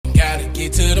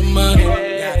get to the money.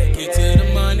 Gotta get to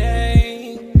the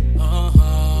money.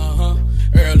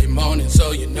 Early morning,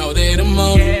 so you know that I'm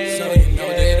on it. So you know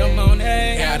that I'm on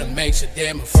it. Gotta make sure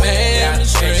that my family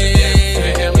straight.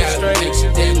 Gotta make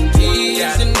sure that the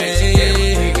kids in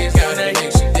there. Gotta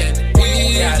make sure that the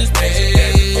bills is paid.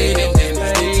 And then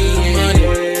let's get to the money.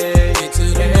 Get to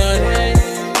the money.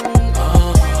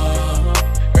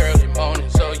 Early morning,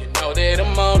 so you know that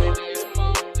I'm on it.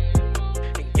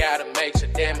 And gotta make sure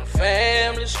that my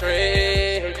family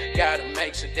straight. Gotta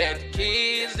make sure that the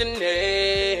kids in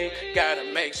there.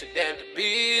 Gotta make sure that the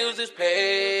bills is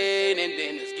paid. And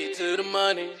then let's get to the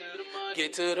money.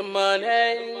 Get to the money.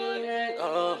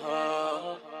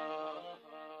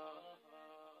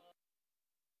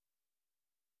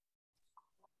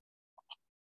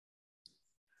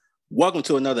 Welcome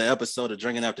to another episode of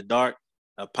Drinking After Dark,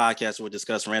 a podcast where we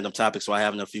discuss random topics while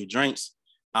having a few drinks.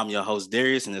 I'm your host,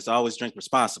 Darius, and as always, drink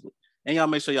responsibly. And y'all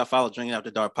make sure y'all follow Drinking After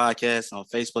Dark Podcast on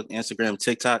Facebook, Instagram,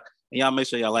 TikTok. And y'all make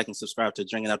sure y'all like and subscribe to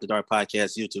Drinking After Dark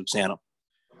Podcast YouTube channel.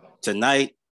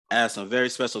 Tonight, I have some very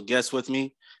special guests with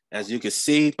me. As you can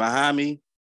see behind me,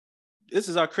 this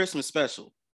is our Christmas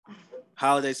special,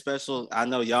 holiday special. I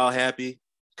know y'all happy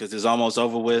because it's almost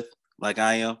over with, like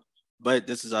I am. But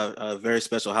this is a very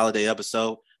special holiday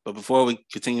episode. But before we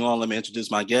continue on, let me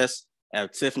introduce my guests. I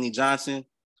have Tiffany Johnson.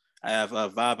 I have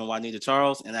Vibe and Juanita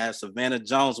Charles. And I have Savannah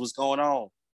Jones. What's going on?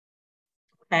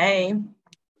 Hey.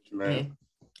 Man.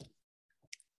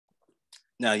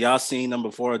 Now, y'all seen them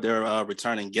before. They're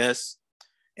returning guests.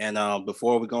 And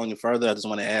before we go any further, I just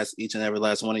want to ask each and every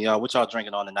last one of y'all, what y'all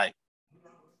drinking on tonight?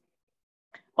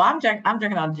 Well, I'm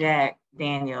drinking on Jack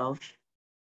Daniels.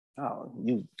 Oh,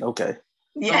 you okay?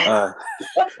 Yeah.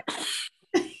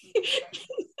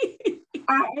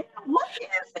 What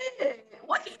is it?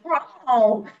 What's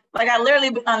wrong? Like I literally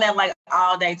been on that like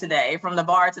all day today, from the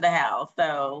bar to the house.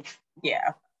 So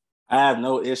yeah. I have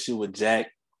no issue with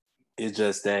Jack. It's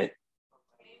just that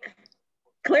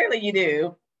clearly you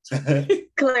do.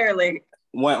 Clearly.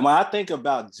 When I think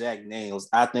about Jack Daniels,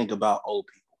 I think about old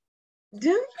people. Do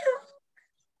you?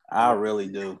 I really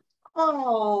do.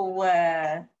 Oh,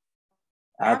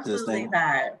 absolutely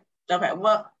not. Okay,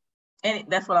 well,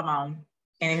 that's what I'm on.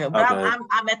 Anywho, but okay.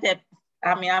 I'm at that.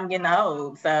 I mean, I'm getting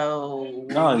old, so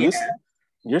no, yeah.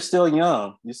 You're still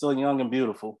young. You're still young and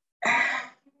beautiful.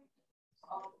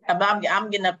 I'm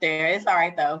getting up there. It's all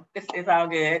right though. It's all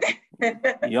good.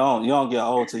 You don't get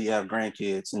old till you have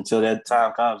grandkids. Until that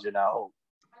time comes, you're not old.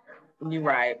 You're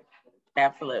right.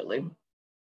 Absolutely.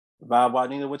 Bob,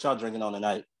 Juanita, what y'all drinking on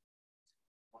tonight?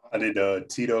 I did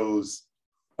Tito's.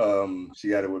 She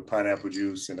got it with pineapple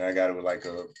juice, and I got it with like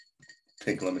a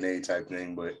pink lemonade type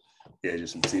thing. But yeah,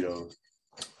 just some Tito's.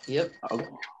 Yep.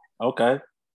 Okay.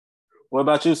 What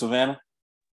about you, Savannah?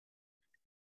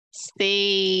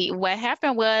 See, what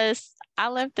happened was I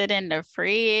left it in the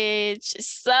fridge.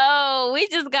 So we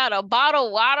just got a bottle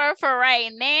of water for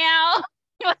right now.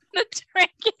 The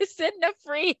drink is in the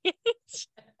fridge.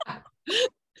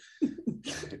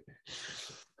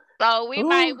 So we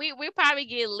probably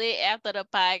get lit after the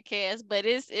podcast, but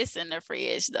it's in the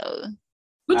fridge though.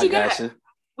 What you got?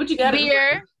 What you got?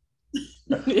 Beer.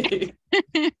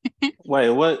 Wait,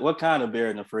 what kind of beer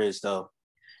in the fridge though?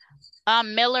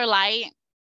 Miller Lite.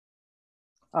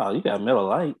 Oh, you got Miller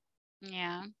Lite.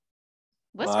 Yeah.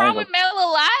 What's wrong with Miller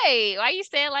Lite? Why you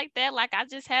say it like that? Like I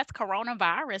just had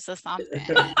coronavirus or something.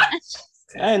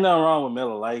 Ain't nothing wrong with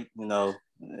Miller Lite. You know,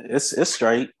 it's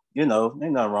straight. You know,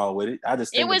 ain't nothing wrong with it. I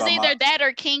just think it was either that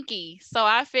or kinky. So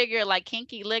I figured like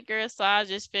kinky liquor. So I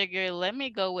just figured let me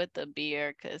go with the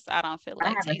beer because I don't feel like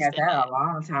I haven't had that in a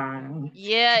long time.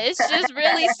 Yeah, it's just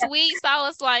really sweet. So I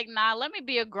was like, nah, let me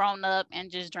be a grown up and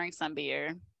just drink some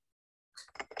beer.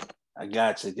 I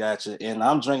gotcha. And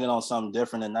I'm drinking on something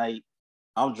different tonight.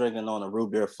 I'm drinking on a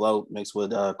root beer float mixed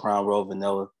with Crown Royal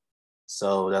vanilla.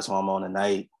 So that's what I'm on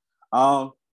tonight.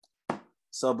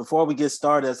 So before we get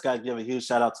started, I just got to give a huge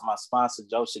shout out to my sponsor,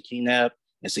 Joe Shakinab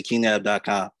and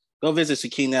Shakinab.com. Go visit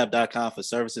Shakinab.com for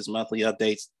services, monthly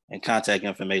updates, and contact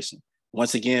information.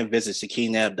 Once again, visit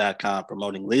Shakinab.com,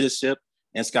 promoting leadership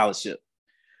and scholarship.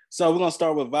 So we're going to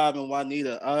start with Vibe and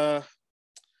Juanita.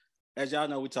 As y'all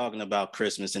know, we're talking about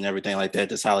Christmas and everything like that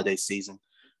this holiday season.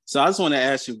 So I just want to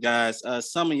ask you guys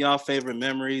some of y'all favorite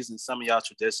memories and some of y'all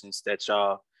traditions that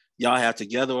y'all have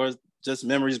together, or just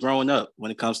memories growing up when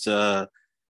it comes to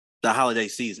the holiday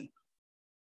season.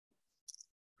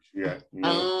 Yeah.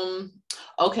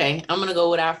 Okay, I'm gonna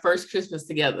go with our first Christmas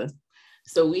together.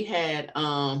 So we hadn't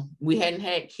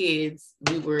had kids.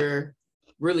 We were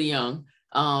really young.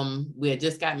 We had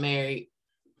just got married,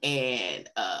 and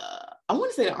I want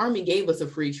to say the Army gave us a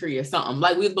free tree or something.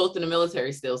 Like we was both in the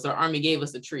military still, so the Army gave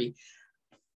us a tree.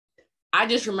 I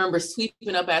just remember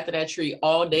sweeping up after that tree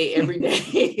all day, every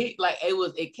day. Like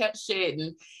it kept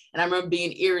shedding. And I remember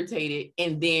being irritated.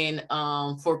 And then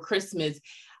for Christmas,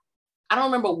 I don't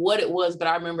remember what it was, but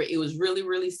I remember it was really,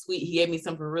 really sweet. He gave me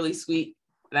something really sweet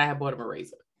and I had bought him a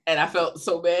razor. And I felt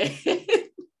so bad.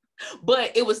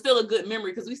 But it was still a good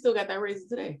memory because we still got that razor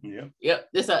today. Yeah. Yep.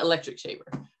 It's an electric shaver.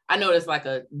 I know that's like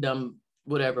a dumb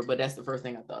whatever, but that's the first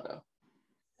thing I thought of.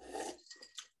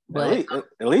 But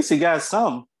at least he got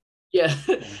some. Yeah.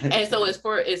 And so as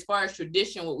far as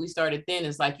tradition, what we started then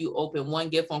is like you open one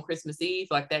gift on Christmas Eve,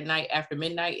 like that night after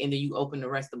midnight, and then you open the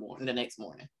rest of the next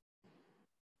morning.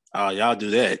 Oh, y'all do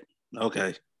that.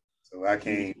 Okay. So I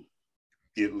can't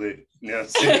get lit, you know what I'm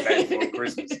saying, night before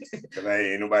Christmas. Because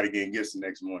ain't nobody getting gifts the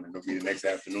next morning. It'll be the next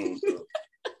afternoon. So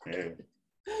yeah.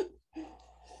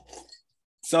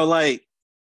 So like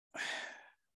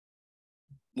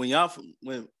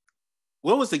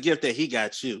what was the gift that he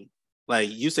got you? Like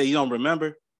you say you don't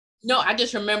remember? No, I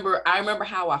remember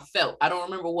how I felt. I don't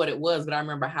remember what it was, but I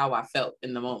remember how I felt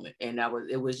in the moment. And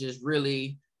it was just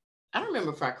really, I don't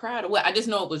remember if I cried or what. I just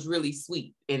know it was really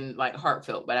sweet and like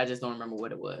heartfelt, but I just don't remember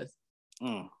what it was.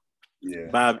 Yeah.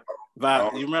 Vibe,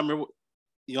 you remember?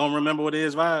 You don't remember what it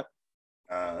is, Vibe?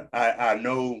 I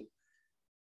know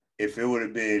if it would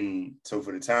have been, so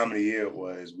for the time of the year it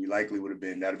was, we likely would have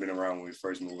been, that'd have been around when we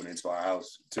first moved into our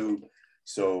house too.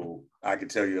 So I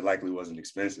could tell you it likely wasn't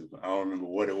expensive. I don't remember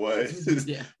what it was,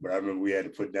 yeah. But I remember we had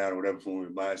to put down whatever when we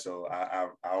were buying. So I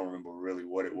don't remember really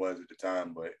what it was at the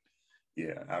time, but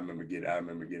yeah, I remember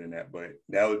getting that. But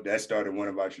that started one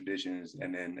of our traditions,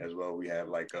 and then as well we have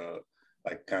like a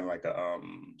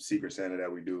Secret Santa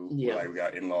that we do. Yeah. Like we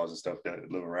got in-laws and stuff that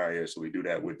live around here, so we do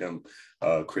that with them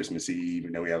Christmas Eve,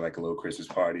 and then we have like a little Christmas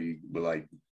party with like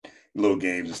little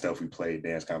games and stuff. We play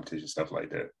dance competition, stuff like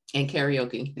that. And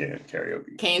karaoke. Yeah,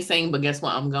 karaoke. Can't sing, but guess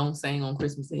what? I'm gonna sing on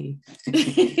Christmas Eve.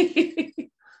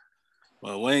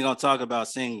 Well, we ain't gonna talk about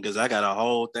singing because I got a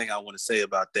whole thing I want to say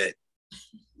about that.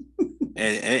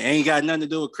 And it ain't got nothing to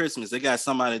do with Christmas. It got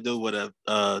something to do with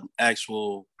a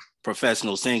actual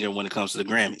professional singer when it comes to the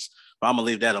Grammys. But I'm gonna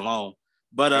leave that alone.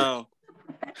 But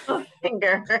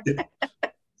Singer.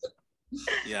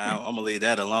 yeah, I'm gonna leave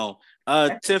that alone.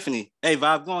 Tiffany, hey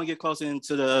Vibe, go and get closer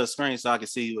into the screen so I can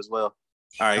see you as well.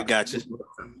 All right, got you.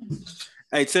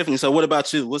 Hey Tiffany, so what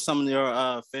about you? What's some of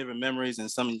your favorite memories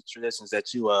and some of the traditions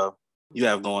that you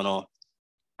have going on?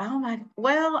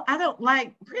 Well, I don't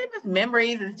like Christmas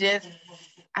memories. Is just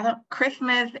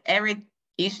Christmas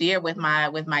each year with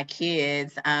my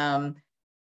kids.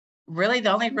 Really,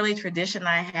 the only really tradition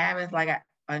I have is like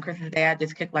on Christmas Day, I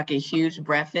just cook like a huge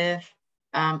breakfast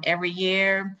every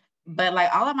year. But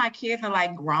like all of my kids are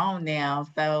like grown now,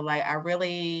 so like I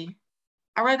really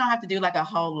don't have to do like a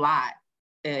whole lot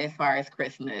as far as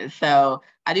Christmas. So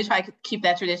I do try to keep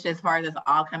that tradition as far as us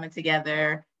all coming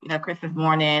together. You know, Christmas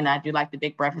morning, I do like the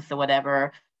big breakfast or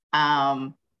whatever.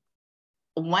 One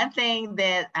thing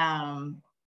that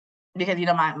because you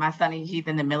know my son, he's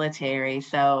in the military,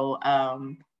 so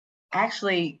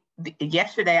actually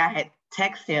yesterday I had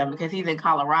texted him because he's in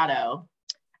Colorado.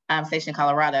 Stationed in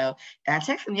Colorado. And I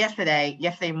texted him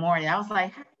yesterday morning. I was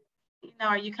like, hey, you know,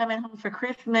 are you coming home for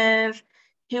Christmas?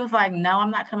 He was like, no,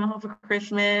 I'm not coming home for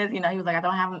Christmas. You know, he was like, I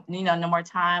don't have, you know, no more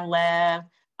time left.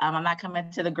 I'm not coming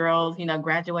to the girls, you know,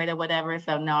 graduate or whatever.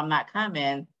 So no, I'm not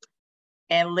coming.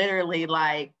 And literally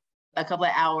like a couple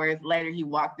of hours later, he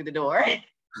walked through the door.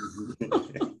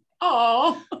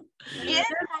 Oh, yeah.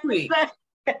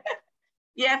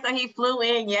 Yeah, so he flew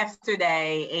in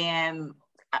yesterday and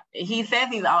he says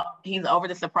he's over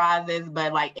the surprises,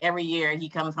 but like every year he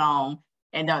comes home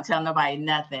and don't tell nobody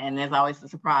nothing. There's always a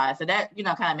surprise. So that, you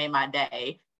know, kind of made my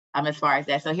day as far as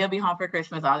that. So he'll be home for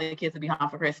Christmas. All the kids will be home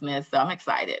for Christmas. So I'm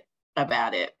excited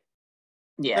about it.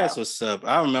 Yeah. That's what's up.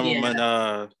 I remember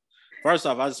when first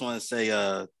off, I just want to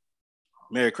say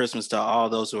Merry Christmas to all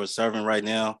those who are serving right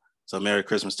now. So Merry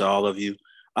Christmas to all of you.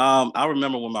 I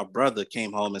remember when my brother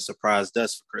came home and surprised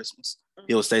us for Christmas.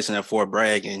 He was stationed at Fort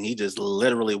Bragg and he just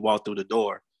literally walked through the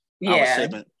door. Yeah.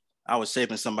 I was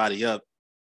shaping somebody up.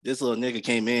 This little nigga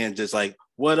came in just like,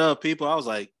 what up, people? I was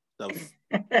like,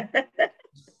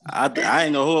 I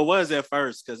didn't know who it was at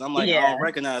first because I'm like, I don't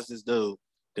recognize this dude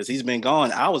because he's been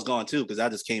gone. I was gone too because I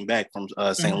just came back from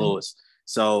St. Louis.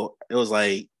 So it was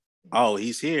like, oh,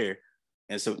 he's here.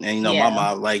 And so, and you know, my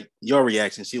mom, like your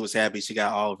reaction, she was happy. She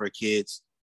got all of her kids,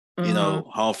 you know,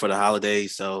 home for the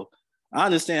holidays. So I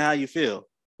understand how you feel.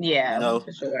 Yeah, you know,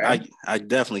 for sure. I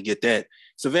definitely get that.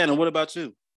 Savannah, what about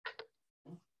you?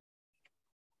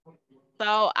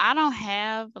 So I don't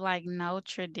have like no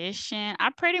tradition.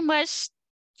 I pretty much,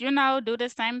 do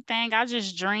the same thing. I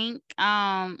just drink.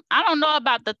 I don't know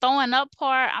about the throwing up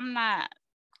part. I'm not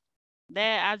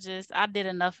that. I did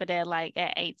enough of that like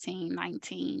at 18,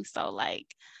 19. So like,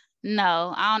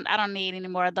 no, I don't need any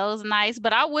more of those nights,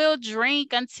 but I will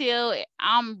drink until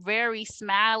I'm very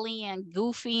smiley and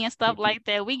goofy and stuff like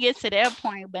that. We get to that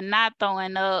point, but not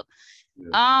throwing up.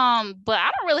 Yeah. But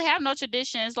I don't really have no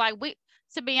traditions. Like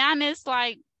to be honest,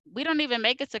 like we don't even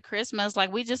make it to Christmas.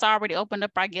 Like we just already opened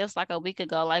up our gifts like a week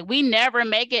ago. Like we never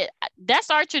make it. That's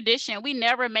our tradition. We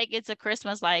never make it to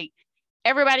Christmas. Like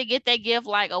everybody get their gift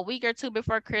like a week or two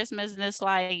before Christmas, and it's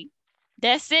like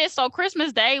that's it. So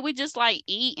Christmas Day, we just like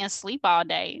eat and sleep all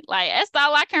day. Like that's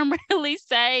all I can really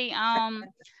say. I'm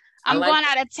going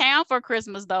out of town for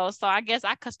Christmas though, so I guess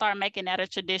I could start making that a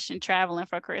tradition, traveling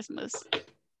for Christmas.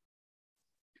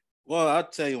 Well, I'll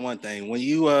tell you one thing. When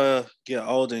you get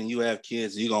older and you have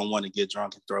kids, you're gonna want to get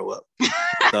drunk and throw up.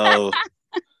 So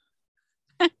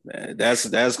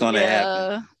that's gonna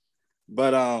happen.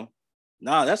 But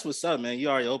no, that's what's up, man. You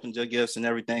already opened your gifts and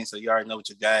everything, so you already know what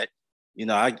you got.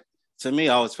 To me,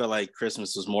 I always felt like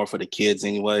Christmas was more for the kids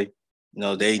anyway.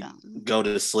 They go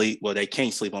to sleep. Well, they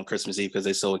can't sleep on Christmas Eve because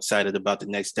they're so excited about the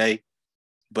next day.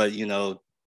 But,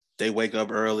 they wake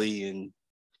up early and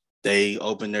they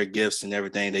open their gifts and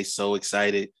everything. They so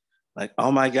excited. Like,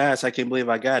 oh my gosh, I can't believe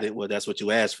I got it. Well, that's what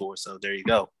you asked for. So there you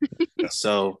go.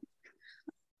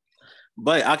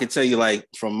 But I can tell you, like,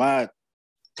 from my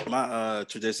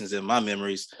traditions and my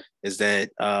memories is that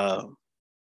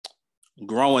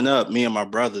growing up, me and my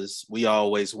brothers, we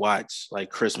always watch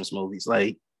like Christmas movies,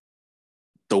 like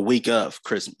the week of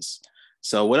Christmas.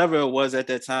 So whatever it was at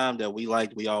that time that we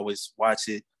liked, we always watch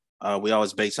it. We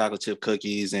always bake chocolate chip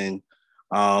cookies and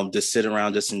just sit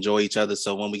around, just enjoy each other.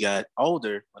 So when we got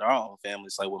older with our own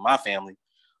families, like with my family,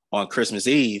 on Christmas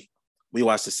Eve, we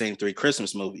watched the same 3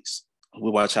 Christmas movies. We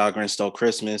watched How Grinch Stole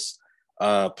Christmas,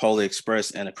 Polar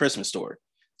Express, and A Christmas Story.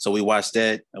 So we watched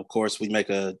that. Of course, we make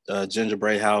a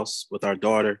gingerbread house with our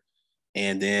daughter.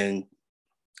 And then,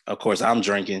 of course, I'm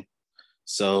drinking.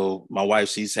 So my wife,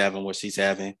 she's having what she's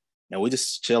having. And we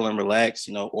just chill and relax,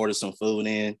 order some food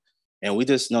in. And we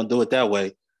just do it that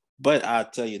way. But I'll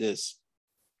tell you this,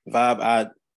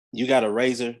 Vibe, you got a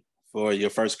razor for your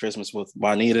first Christmas with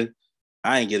Juanita.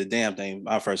 I ain't get a damn thing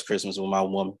my first Christmas with my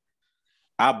woman.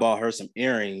 I bought her some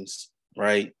earrings,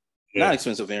 right? Yeah. Not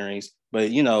expensive earrings, but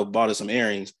bought her some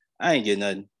earrings. I ain't getting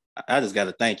nothing. I just got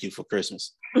a thank you for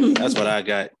Christmas. That's what I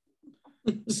got.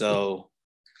 So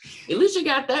at least you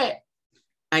got that.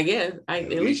 I guess. At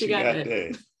least you got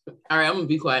that. All right, I'm gonna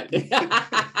be quiet.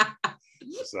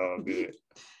 It's all good.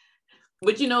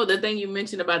 But the thing you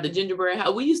mentioned about the gingerbread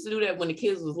house, we used to do that when the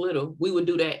kids was little. We would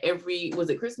do that was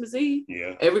it Christmas Eve?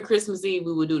 Yeah. Every Christmas Eve,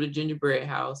 we would do the gingerbread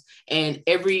house. And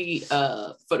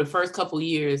for the first couple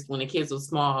years when the kids were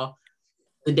small,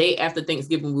 the day after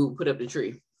Thanksgiving, we would put up the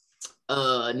tree.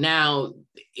 Now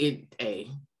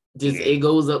it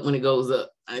goes up when it goes up.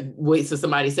 I wait till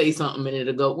somebody say something and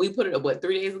it'll go. We put it up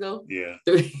 3 days ago? Yeah.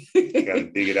 You gotta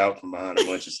dig it out from behind a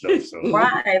bunch of stuff. So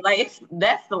right, like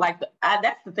that's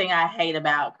the thing I hate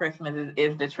about Christmas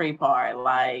is the tree part.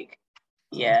 Like,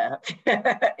 yeah,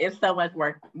 it's so much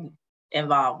work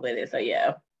involved with it. So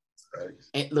yeah. Right.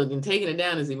 And look, and taking it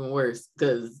down is even worse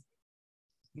because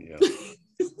yeah.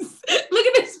 Look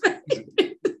at this face.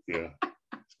 Yeah.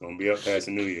 It's gonna be up past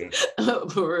the New Year.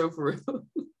 For real.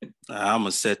 I'm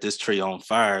gonna set this tree on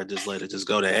fire. Just let it just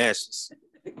go to ashes.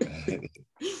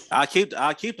 I keep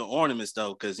the ornaments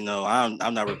though, because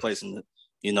I'm not replacing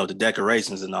the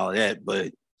decorations and all of that.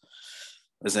 But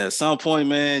at some point,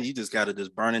 man, you just gotta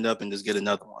just burn it up and just get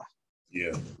another one.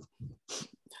 Yeah.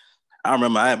 I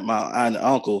remember I had my aunt and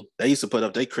uncle. They used to put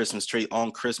up their Christmas tree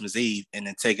on Christmas Eve and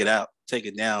then take it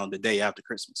down the day after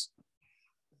Christmas.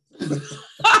 That's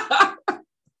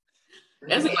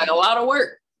like a lot of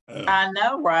work. I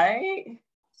know, right?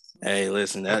 Hey,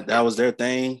 listen, that was their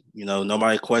thing.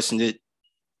 Nobody questioned it.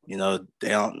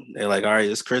 They're like, all right,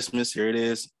 it's Christmas. Here it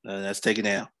is. Let's take it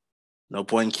down. No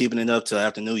point in keeping it up till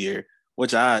after New Year.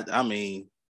 Which I mean,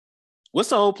 what's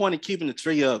the whole point of keeping the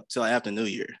tree up till after New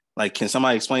Year? Like, can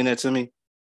somebody explain that to me?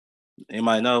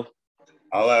 Anybody know?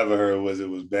 All I ever heard was it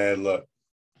was bad luck,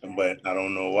 but I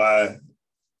don't know why.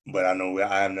 But I know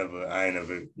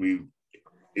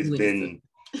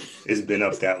it's been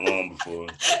up that long before.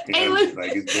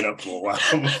 Like it's been up for a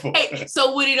while before. Hey,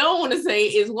 so what he don't want to say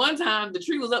is one time the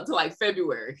tree was up to like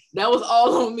February. That was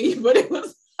all on me, but it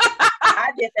was.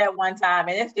 I did that one time,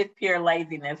 and it's just pure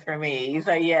laziness for me.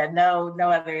 So yeah, no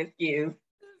other excuse.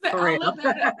 For real.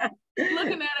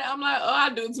 Looking at it, I'm like, oh,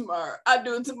 I'll do it tomorrow. I'll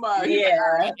do it tomorrow. He's Yeah. like,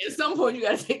 all right, at some point, you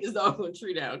got to take this doggone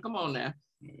tree down. Come on now.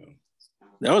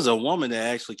 There was a woman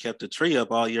that actually kept the tree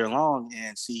up all year long,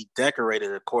 and she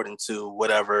decorated according to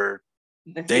whatever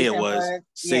The day it season was,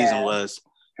 season yeah. was.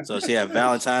 So she had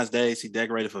Valentine's Day. She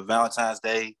decorated for Valentine's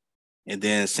Day, and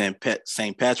then St.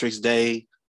 Patrick's Day,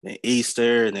 then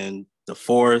Easter, and then the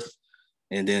 4th,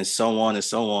 and then so on and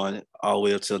so on, all the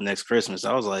way up till next Christmas.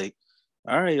 I was like,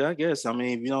 all right, I guess. I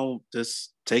mean, if you don't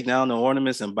just take down the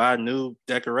ornaments and buy new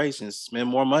decorations, spend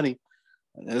more money,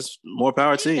 that's more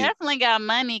power to you. Definitely got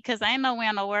money because ain't no way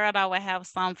in the world I would have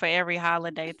some for every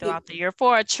holiday throughout the year.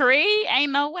 For a tree,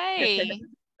 ain't no way.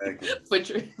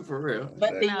 For real.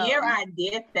 But the year I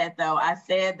did that though, I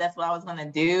said that's what I was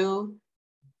gonna do.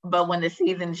 But when the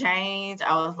season changed,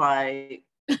 I was like,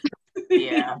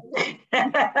 yeah.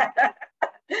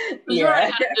 You're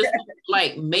right, just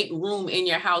like make room in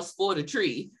your house for the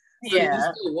tree. So yeah.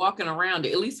 you're still walking around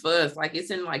it, at least for us, like it's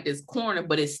in like this corner,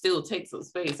 but it still takes up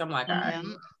space. I'm like, all right.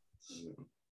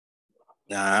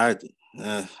 Nah,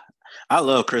 I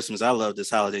love Christmas. I love this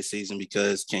holiday season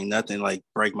because can't nothing like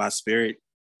break my spirit.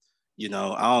 You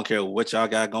know, I don't care what y'all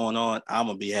got going on. I'm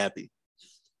gonna be happy.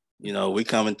 You know, we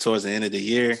coming towards the end of the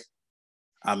year.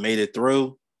 I made it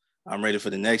through. I'm ready for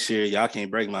the next year. Y'all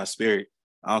can't break my spirit.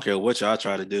 I don't care what y'all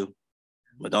try to do,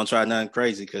 but don't try nothing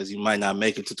crazy because you might not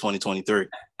make it to 2023.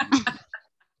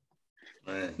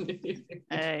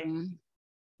 Hey.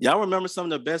 Y'all remember some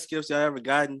of the best gifts y'all ever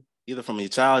gotten, either from your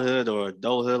childhood or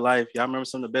adulthood life? Y'all remember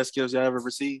some of the best gifts y'all ever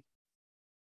received?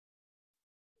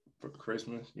 For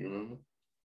Christmas, you remember?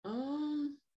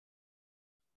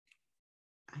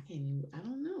 I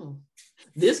don't know.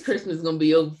 This Christmas is gonna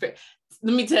be over.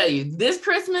 Let me tell you, this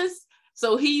Christmas,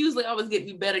 so he usually always get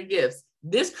me better gifts.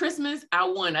 This Christmas, I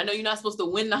won. I know you're not supposed to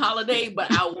win the holiday,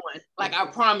 but I won. Like, I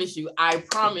promise you.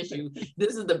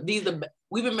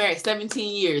 We've been married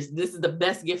 17 years. This is the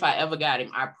best gift I ever got him.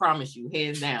 I promise you,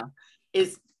 hands down.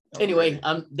 Anyway,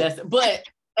 but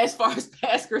as far as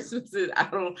past Christmases, I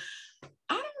don't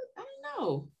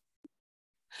know.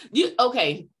 He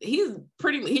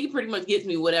pretty much gets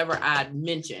me whatever I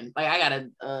mentioned. Like, I got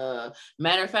a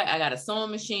matter of fact, I got a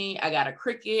sewing machine, I got a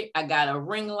Cricut, I got a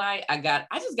ring light, I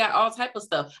just got all type of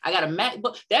stuff. I got a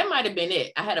MacBook. That might have been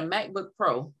it. I had a MacBook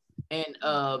Pro, and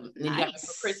he got it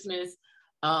for Christmas.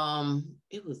 That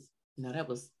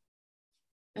was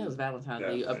Valentine's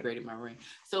Day. You upgraded my ring.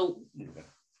 So,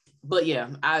 but yeah,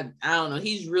 I don't know.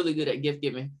 He's really good at gift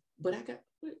giving. But I got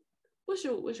what's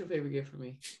your favorite gift for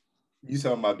me? You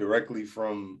talking about directly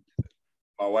from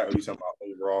my wife, or you talking about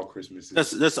overall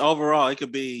Christmases? That's overall. It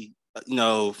could be,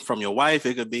 from your wife.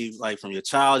 It could be like from your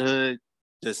childhood,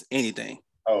 just anything.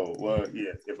 Oh, well,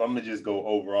 yeah. If I'm gonna just go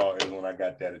overall, is when I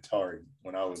got that Atari.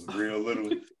 When I was real little,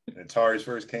 when Ataris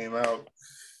first came out,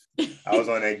 I was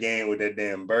on that game with that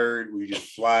damn bird. We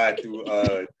just fly through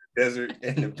the desert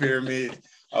and the pyramids.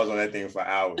 I was on that thing for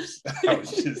hours. I was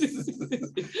just,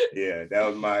 yeah, that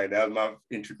was my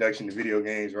introduction to video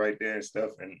games right there and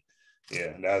stuff. And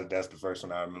yeah, that's the first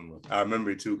one I remember. I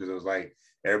remember it too because it was like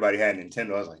everybody had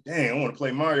Nintendo. I was like, dang, I want to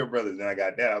play Mario Brothers. And I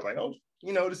got that. I was like, oh,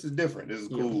 this is different. This is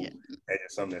cool. Yeah. And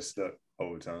it's something that stuck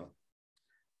over time.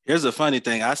 Here's the funny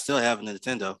thing. I still have a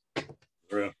Nintendo.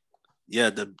 Real? Yeah,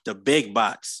 the big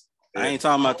box. Yeah. I ain't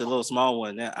talking about the little small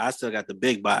one. I still got the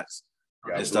big box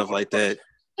and stuff like that.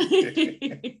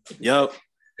 Yep.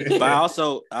 But I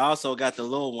also got the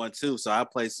little one too. So I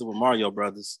played Super Mario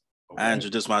Brothers. Okay. I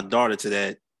introduced my daughter to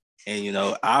that. And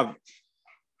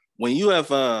when you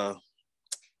have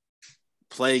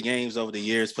played games over the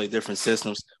years, play different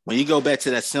systems, when you go back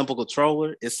to that simple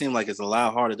controller, it seemed like it's a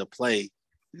lot harder to play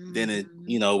than it,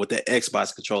 with the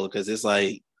Xbox controller, because it's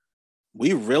like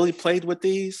we really played with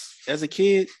these as a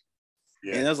kid.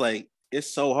 Yeah. And I was like,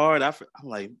 it's so hard. I'm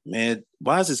like, man,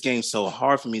 why is this game so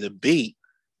hard for me to beat?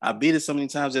 I beat it so many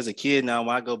times as a kid. Now,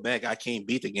 when I go back, I can't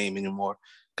beat the game anymore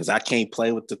because I can't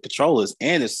play with the controllers,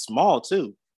 and it's small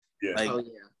too. Yeah. Like,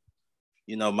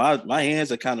 my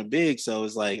hands are kind of big, so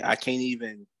it's like I can't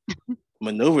even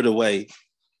maneuver the way.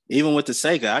 Even with the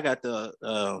Sega, I got the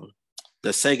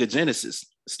Sega Genesis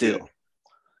still,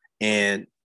 and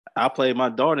I played my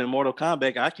daughter in Mortal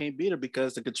Kombat. I can't beat her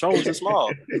because the controllers are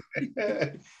small.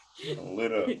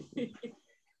 Lit up.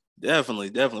 Definitely.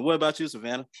 What about you,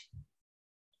 Savannah?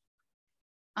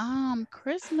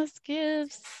 Christmas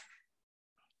gifts.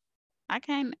 I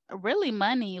can't really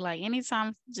money. Like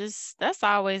anytime, that's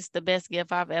always the best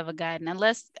gift I've ever gotten.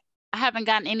 Unless I haven't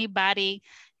gotten anybody,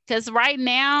 because right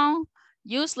now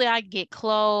usually I get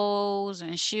clothes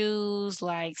and shoes,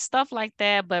 like stuff like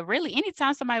that. But really,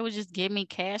 anytime somebody would just give me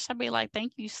cash, I'd be like,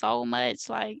 thank you so much.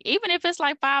 Like, even if it's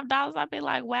like $5, I'd be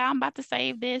like, wow, I'm about to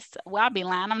save this. Well, I'll be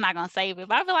lying. I'm not gonna save it,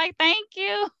 but I'd be like, thank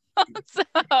you.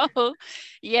 So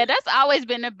yeah, that's always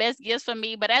been the best gifts for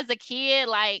me. But as a kid,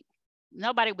 like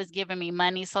nobody was giving me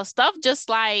money. So stuff just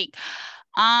like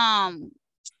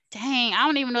dang, I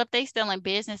don't even know if they still in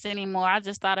business anymore. I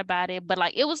just thought about it. But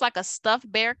like it was like a stuffed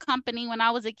bear company when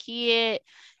I was a kid.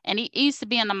 And it used to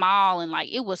be in the mall and like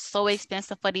it was so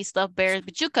expensive for these stuffed bears.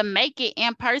 But you could make it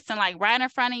in person, like right in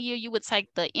front of you. You would take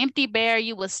the empty bear,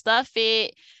 you would stuff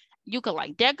it, you could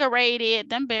like decorate it.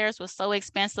 Them bears were so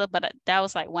expensive, but that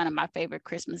was like one of my favorite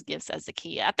Christmas gifts as a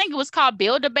kid. I think it was called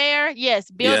Build-A-Bear.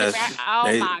 Yes, Build-A-Bear. Yes,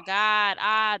 Oh my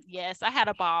God. Yes, I had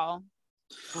a ball.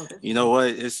 You know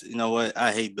what? You know what?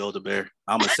 I hate Build-A-Bear.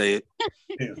 I'm gonna say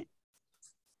it.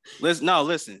 Listen.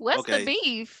 What's okay. the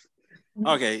beef?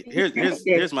 Okay,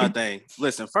 here's my thing.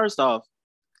 Listen, first off,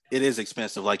 it is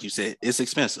expensive, like you said. It's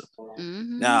expensive.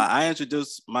 Mm-hmm. Now, I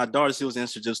introduced my daughter. She was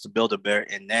introduced to Build-A-Bear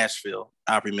in Nashville,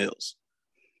 Opry Mills.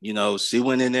 You know, she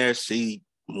went in there. She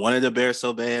wanted a bear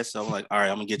so bad, so I'm like, all right,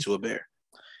 I'm gonna get you a bear.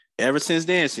 Ever since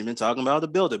then, she's been talking about the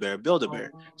Build-A-Bear.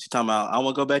 She's talking about, I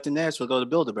want to go back to Nashville, go to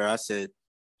Build-A-Bear. I said,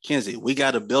 Kenzie, we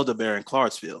got a Build-A-Bear in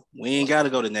Clarksville. We ain't got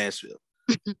to go to Nashville.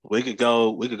 we could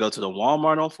go to the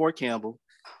Walmart on Fort Campbell.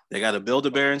 They got a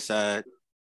Build-A-Bear inside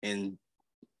and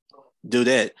do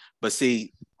that. But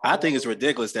see, I think it's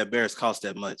ridiculous that bears cost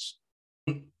that much.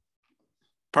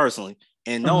 Personally.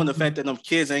 And knowing the fact that them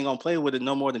kids ain't gonna play with it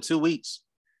no more than 2 weeks.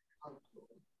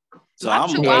 So my I'm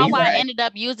chihuahua ended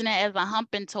up using it as a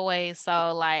humping toy.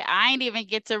 So like I ain't even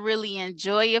get to really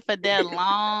enjoy it for that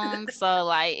long. So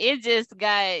like it just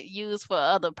got used for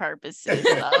other purposes.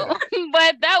 So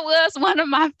but that was one of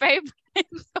my favorite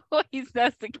toys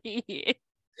as a kid.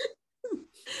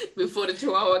 Before the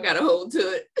chihuahua got a hold to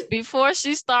it. Before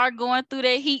she started going through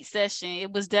that heat session,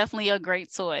 it was definitely a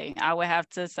great toy. I would have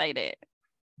to say that.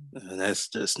 That's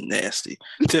just nasty.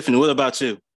 Tiffany, what about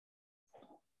you?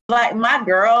 Like my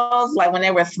girls, like when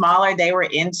they were smaller, they were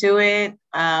into it.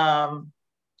 But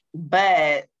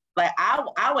like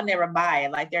I would never buy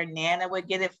it. Like their nana would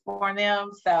get it for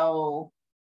them. So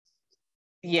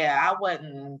yeah, I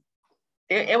wouldn't.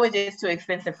 It was just too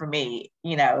expensive for me,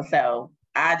 you know. So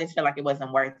I just feel like it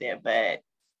wasn't worth it. But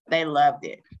they loved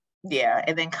it. Yeah.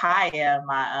 And then Kaya,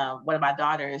 my one of my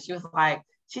daughters, she was like,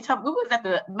 she told me we was at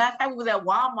the matter of fact, we was at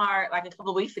Walmart like a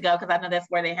couple of weeks ago because I know that's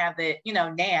where they have the, you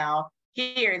know, now.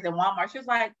 Here is in Walmart. She was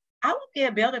like, I want to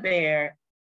get a Build-A-Bear.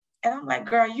 And I'm like,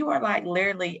 girl, you are like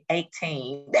literally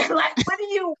 18. They're like, what are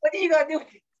you gonna do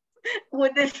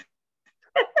with this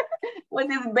with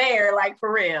this bear? Like for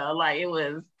real. Like it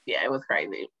was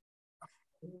crazy.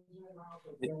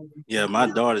 Yeah, my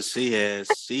daughter, she has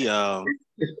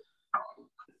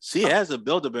a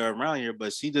Build-A-Bear around here,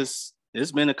 but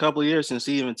it's been a couple of years since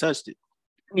she even touched it.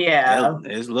 Yeah.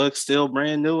 It looks still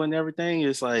brand new and everything.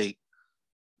 It's like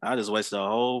I just wasted a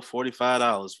whole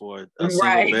 $45 for a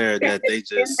single bear that they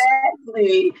just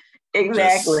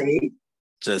exactly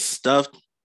just stuffed,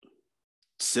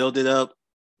 sealed it up,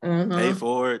 pay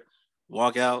for it,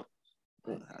 walk out.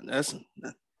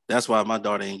 That's why my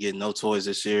daughter ain't getting no toys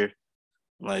this year.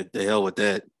 Like the hell with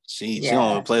that. She don't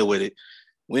want to play with it.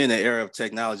 We're in the era of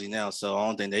technology now, so I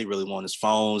don't think they really want is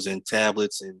phones and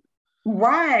tablets and.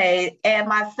 Right. And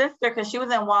my sister, because she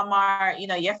was in Walmart, you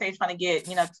know, yesterday trying to get,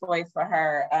 you know, toys for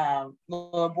her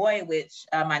little boy, which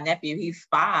my nephew, he's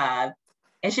 5.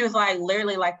 And she was like,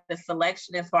 literally, like the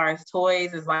selection as far as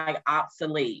toys is like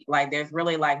obsolete. Like there's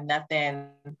really like nothing,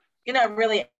 you know,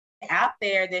 really out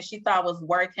there that she thought was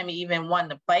worth him even wanting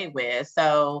to play with.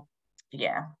 So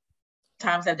yeah,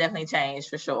 times have definitely changed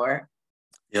for sure.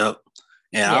 Yep.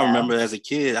 And I remember as a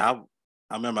kid, I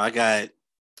remember I got,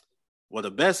 well, the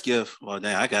best gift,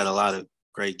 I got a lot of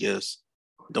great gifts.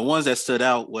 The ones that stood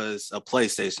out was a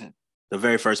PlayStation, the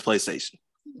very first PlayStation.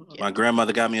 Yeah. My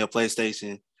grandmother got me a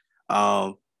PlayStation.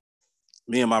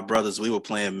 Me and my brothers, we were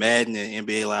playing Madden and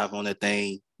NBA Live on that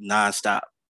thing nonstop,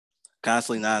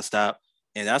 constantly nonstop.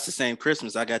 And that's the same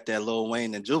Christmas. I got that Lil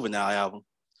Wayne and Juvenile album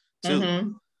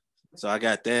too. So I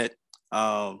got that.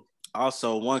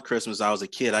 Also, one Christmas I was a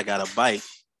kid, I got a bike.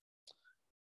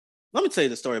 Let me tell you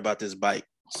the story about this bike.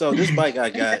 So this bike I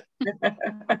got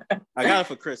it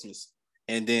for Christmas.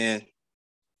 And then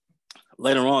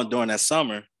later on during that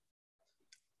summer,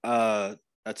 I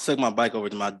took my bike over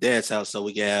to my dad's house so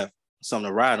we could have something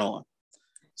to ride on.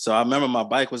 So I remember my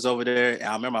bike was over there. And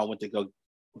I remember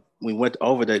we went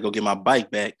over there to go get my bike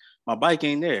back. My bike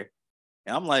ain't there.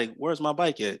 And I'm like, where's my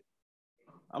bike at?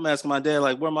 I'm asking my dad,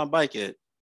 like, where my bike at?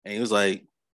 And he was like,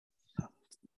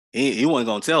 he wasn't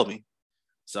gonna tell me.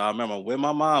 So I remember with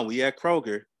my mom, we at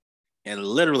Kroger, and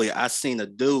literally I seen a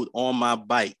dude on my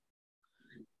bike.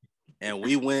 And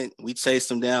we chased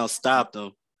him down, stopped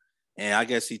him. And I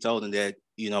guess he told him that,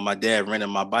 my dad rented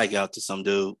my bike out to some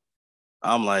dude.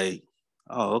 I'm like,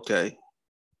 oh, okay.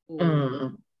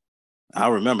 Mm. I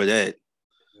remember that.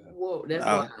 Whoa, that's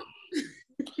wild.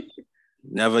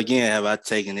 Never again have I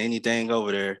taken anything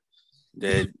over there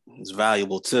that is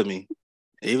valuable to me.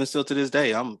 Even still to this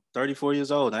day, I'm 34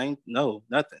 years old. I ain't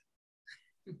nothing.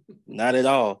 Not at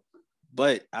all.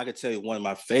 But I could tell you one of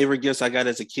my favorite gifts I got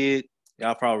as a kid.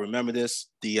 Y'all probably remember this.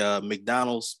 The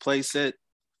McDonald's play set.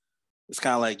 It's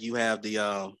kind of like you have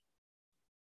the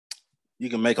you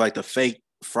can make like the fake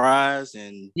fries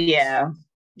and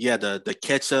the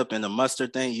ketchup and the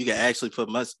mustard thing. You can actually put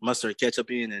mustard and ketchup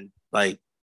in and like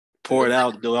pour it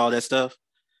out, do all that stuff.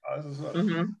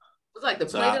 Mm-hmm. It's like the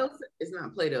Play-Doh. It's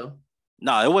not Play-Doh.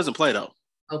 No, it wasn't Play-Doh.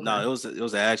 Okay. No, it was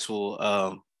an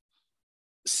actual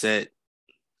set.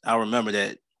 I remember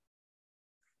that.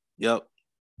 Yep.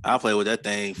 I played with that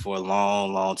thing for a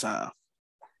long, long time.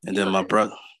 And then my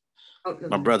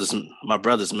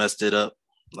brothers messed it up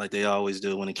like they always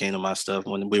do when it came to my stuff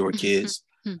when we were kids.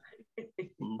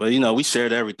 But we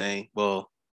shared everything.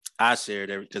 Well, I shared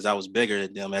everything because I was bigger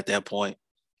than them at that point.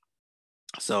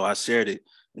 So I shared it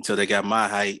until they got my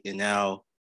height, and now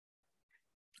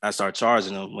I start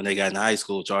charging them when they got in high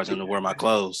school, charging them to wear my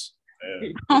clothes.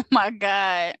 Oh my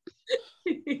God.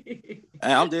 And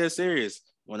I'm dead serious.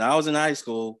 When I was in high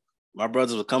school, my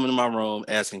brothers would come into my room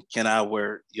asking, can I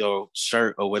wear your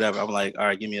shirt or whatever? I'm like, all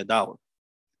right, give me $1.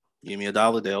 Give me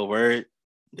 $1. They'll wear it.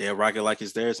 They'll rock it like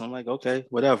it's theirs. So I'm like, okay,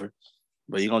 whatever.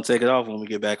 But you're going to take it off when we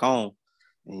get back home.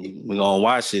 And we're going to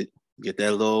wash it, get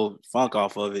that little funk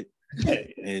off of it,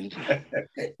 and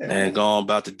go on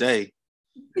about the day.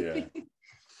 Yeah.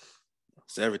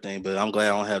 It's everything. But I'm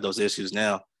glad I don't have those issues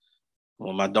now.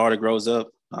 When my daughter grows up,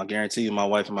 I'll guarantee you my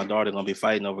wife and my daughter are going to be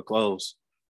fighting over clothes.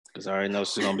 Because I already know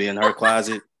she's going to be in her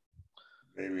closet.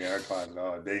 Baby, in her closet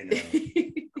all day now.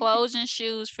 Clothes and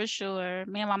shoes for sure.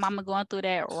 Me and my mama going through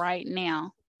that right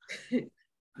now.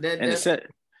 The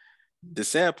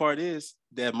sad part is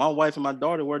that my wife and my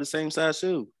daughter wear the same size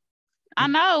shoe. I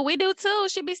know, we do too.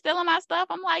 She be stealing my stuff.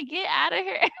 I'm like, get out of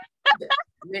here.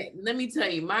 Let me tell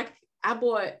you, I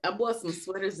bought some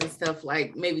sweaters and stuff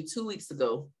like maybe 2 weeks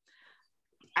ago.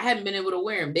 I hadn't been able to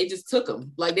wear them. They just took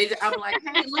them. Like I'm like,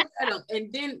 hey, look at them.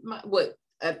 And then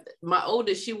my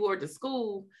oldest, she wore it to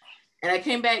school, and I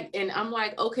came back and I'm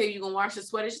like, okay, you gonna wash the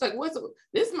sweater? She's like, what's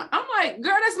this? I'm like,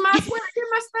 girl, that's my sweater. Get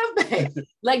my stuff back.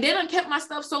 Like they done kept my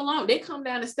stuff so long. They come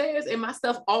down the stairs and my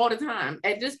stuff all the time.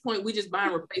 At this point, we just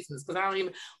buying replacements because I don't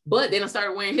even. But they done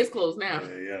started wearing his clothes now.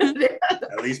 Yeah.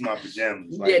 At least my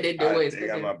pajamas. Like, yeah, they do. They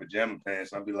got my pajama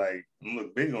pants. I'll be like, them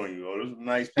look big on you. Oh, those are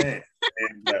nice pants.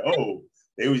 And like, oh.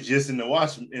 They was just in the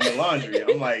laundry.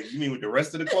 I'm like, you mean with the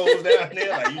rest of the clothes down there?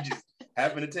 Like you just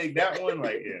happen to take that one?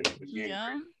 Like,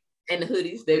 yeah. And the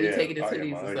hoodies, they be taking the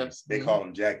hoodies and hoodies. stuff. They call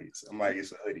them jackets. I'm like,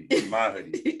 it's a hoodie. It's my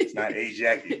hoodie. It's not a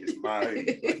jacket. It's my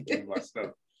hoodie. Like, give me my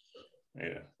stuff.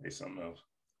 Yeah, it's something else.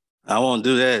 I won't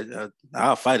do that.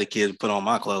 I'll fight a kid to put on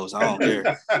my clothes. I don't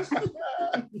care.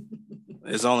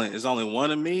 It's only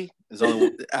one of me. This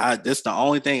the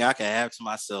only thing I can have to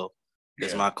myself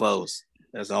is my clothes.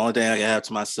 That's the only thing I can have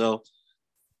to myself.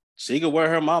 She can wear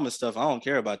her mama's stuff. I don't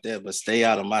care about that, but stay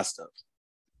out of my stuff.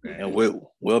 And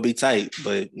we'll be tight.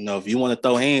 But if you want to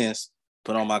throw hands,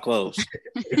 put on my clothes.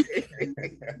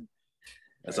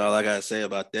 That's all I gotta say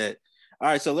about that. All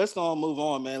right, so let's go and move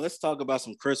on, man. Let's talk about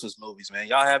some Christmas movies, man.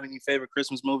 Y'all have any favorite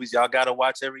Christmas movies y'all gotta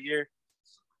watch every year?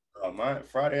 Mine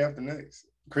Friday After Next.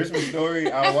 Christmas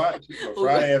Story, I'll watch. But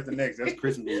Friday After Next, that's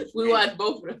Christmas. We watch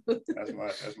both of them. That's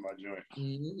my joint.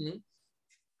 Mm-hmm.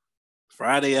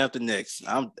 Friday After Next.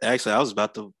 I was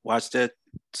about to watch that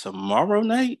tomorrow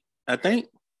night. I think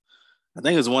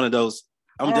it's one of those.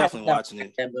 I'm definitely watching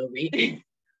it. That movie.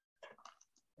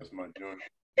 That's my joint.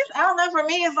 I don't know. For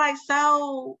me, it's like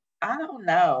so. I don't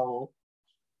know.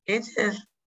 It's just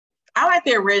I like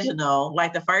the original,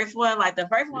 like the first one. Like the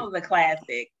first one was a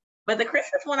classic, but the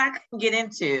Christmas one I couldn't get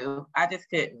into. I just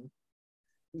couldn't.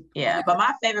 Yeah, but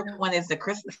my favorite one is the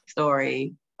Christmas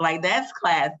Story. Like that's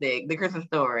classic. The Christmas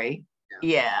Story.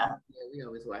 Yeah, we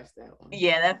always watch that one.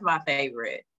 Yeah, that's my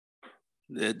favorite.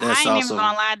 That's I ain't even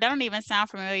gonna lie, that don't even sound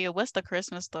familiar. What's the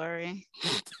Christmas Story?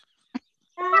 You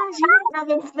know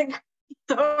the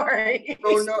story.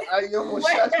 Oh no, I almost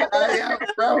shot your eye out,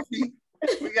 Ralphie.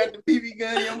 We got the BB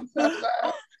gun, you almost shot your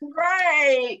eye.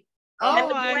 Right. Oh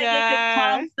my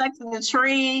God. Stuck to the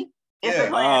tree. It's Yeah. a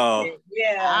classic.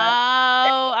 Yeah.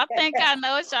 Oh, I think I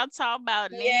know what y'all talking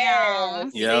about now.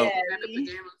 Yes. Yep. Yes.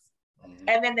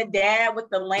 And then the dad with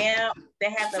the lamp, they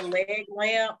have the leg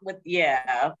lamp with,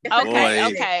 yeah. It's Okay,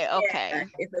 Boy. okay. Yeah,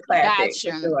 it's a classic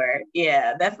Gotcha. for sure.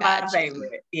 Yeah, that's my Gotcha.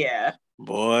 favorite. Yeah.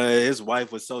 Boy, his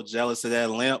wife was so jealous of that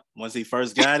lamp. Once he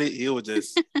first got it, he was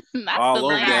just Not all the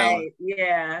over lamp. that. Right.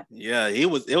 Yeah. Yeah, it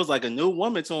was like a new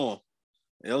woman to him.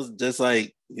 It was just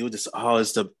like, he was just, oh,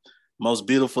 it's the most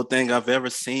beautiful thing I've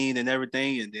ever seen and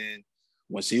everything. And then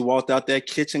when she walked out that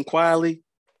kitchen quietly,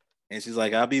 and she's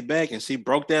like, I'll be back. And she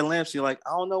broke that lamp. She's like, I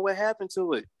don't know what happened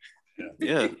to it.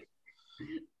 Yeah.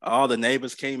 All the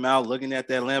neighbors came out looking at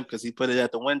that lamp because he put it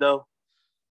at the window.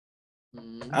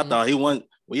 I thought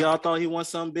we all thought he won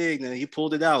something big. And he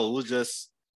pulled it out. It was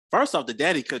just, first off, the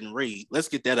daddy couldn't read. Let's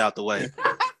get that out the way.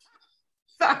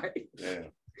 Sorry. Yeah.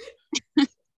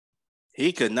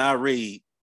 He could not read.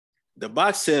 The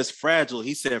box says fragile.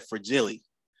 He said fragile.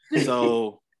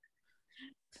 So,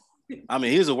 I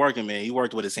mean, he was a working man. He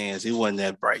worked with his hands. He wasn't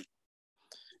that bright.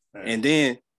 Man. And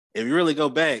then, if you really go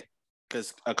back,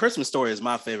 because A Christmas Story is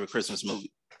my favorite Christmas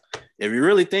movie. If you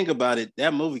really think about it,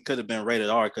 that movie could have been rated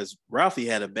R because Ralphie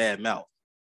had a bad mouth.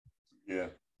 Yeah.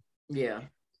 Yeah.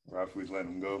 Ralph was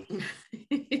letting him go.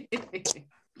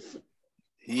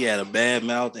 He had a bad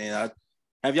mouth. And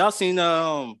have y'all seen,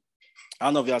 I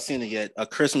don't know if y'all seen it yet, A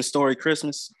Christmas Story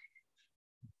Christmas?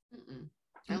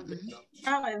 I don't think so.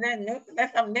 Oh, is that new?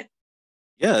 That's something new.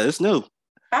 Yeah, it's new.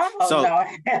 Oh, So- no.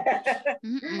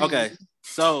 Mm-mm. Okay,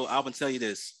 so I'm gonna tell you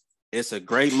this. It's a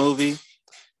great movie.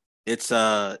 It's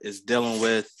dealing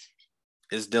with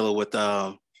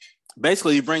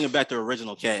basically you bring it back to the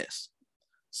original cast.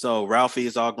 So Ralphie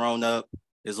is all grown up,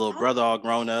 his little brother all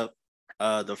grown up,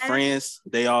 the friends,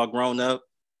 they all grown up,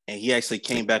 and he actually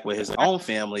came back with his own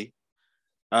family,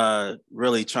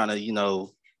 really trying to,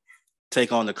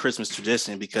 take on the Christmas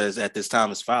tradition because at this time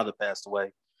his father passed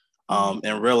away.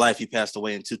 In real life, he passed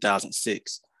away in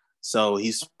 2006. So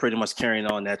he's pretty much carrying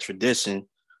on that tradition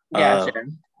Gotcha.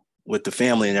 with the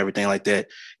family and everything like that.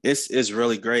 It's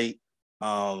really great.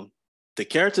 The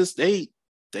characters, they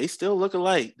still look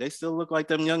alike. They still look like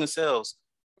them younger selves,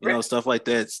 stuff like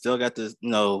that. Still got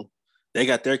they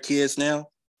got their kids now.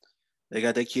 They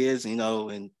got their kids, and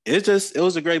it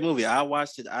was a great movie. I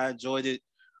watched it. I enjoyed it.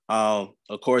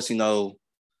 Of course, we all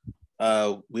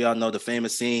know the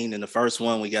famous scene in the first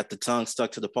one. We got the tongue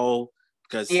stuck to the pole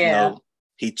because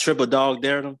he triple dog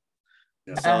dared him.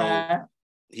 Yeah. So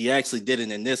he actually did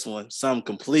it in this one. Something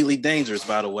completely dangerous,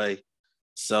 by the way.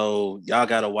 So y'all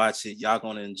gotta watch it. Y'all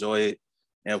gonna enjoy it.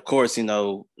 And of course,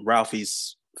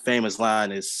 Ralphie's famous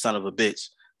line is "son of a bitch."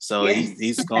 So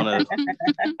he's gonna.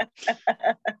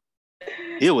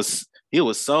 He was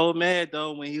so mad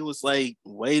though when he was like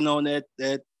waiting on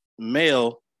that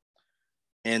mail,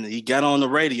 and he got on the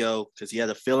radio because he had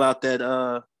to fill out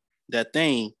that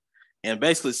thing, and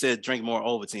basically said drink more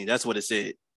Ovaltine. That's what it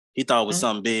said. He thought it was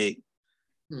something big,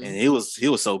 and he was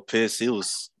so pissed.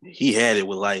 He had it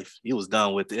with life. He was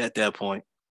done with it at that point.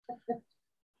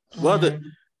 What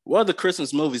other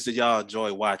Christmas movies did y'all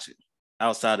enjoy watching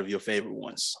outside of your favorite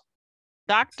ones?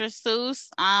 Dr. Seuss,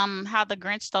 How the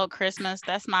Grinch Stole Christmas.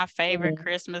 That's my favorite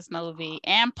Christmas movie.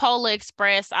 And Polar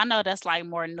Express. I know that's like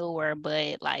more newer,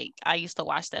 but like I used to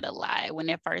watch that a lot when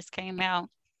it first came out.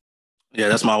 Yeah,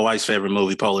 that's my wife's favorite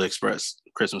movie, Polar Express,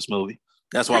 Christmas movie.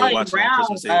 That's why we watch it on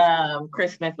Christmas Eve.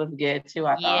 Christmas was good too,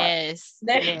 I thought. Yes.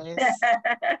 Yes.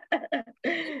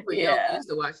 I used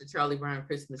to watch the Charlie Brown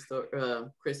Christmas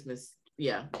Christmas,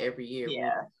 every year.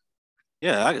 Yeah.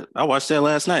 Yeah, I watched that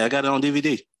last night. I got it on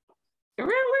DVD.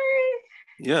 Really?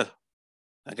 Yeah,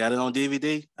 I got it on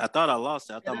DVD. I thought I lost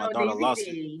it. I thought my daughter lost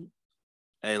it.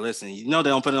 Hey, listen, they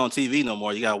don't put it on TV no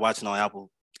more. You got to watch it on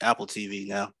Apple TV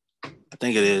now. I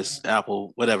think it is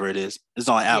Apple, whatever it is. It's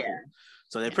on Apple. Yeah.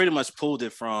 So they pretty much pulled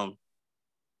it for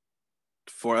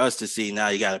us to see. Now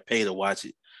you got to pay to watch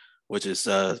it, which is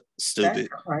stupid.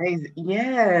 That's crazy.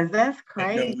 Yes, that's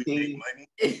crazy.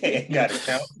 Got to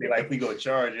count. They like, we go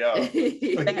charge y'all. That's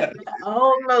the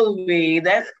whole movie.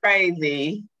 That's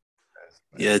crazy.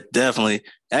 Yeah, definitely.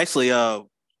 Actually,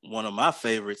 one of my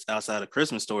favorites outside of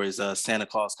Christmas Story is Santa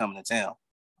Claus Coming to Town.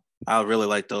 I really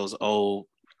like those old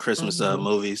Christmas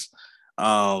movies.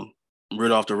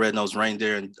 Rudolph the Red-Nosed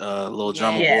Reindeer and Little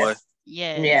Drummer Boy.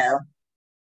 Yeah.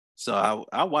 So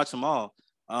I watch them all.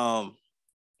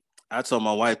 I told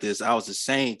my wife this. I was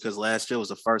ashamed because last year was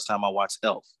the first time I watched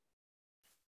Elf.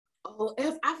 Oh,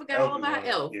 Elf! I forgot all about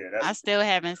Elf. Yeah, I still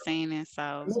haven't seen it,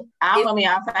 so I'm gonna be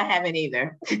honest, I haven't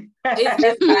either. I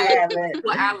haven't.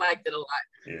 Well, I liked it a lot.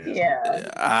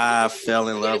 Yeah. I fell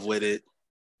in love with it.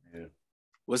 Yeah.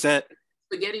 What's that?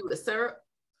 Spaghetti with syrup.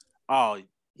 Oh,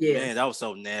 yeah, man, that was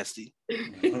so nasty.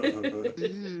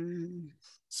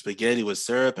 spaghetti with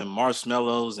syrup and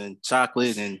marshmallows and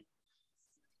chocolate and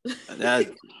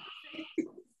that.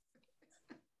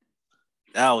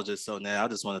 That was just so nasty. I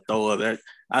just want to throw up.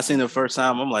 I seen it the first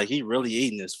time. I'm like, he really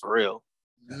eating this for real.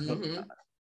 Mm-hmm.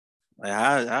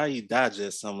 Like, how you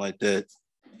digest something like that?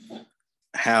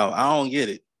 How? I don't get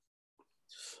it.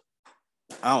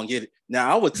 I don't get it.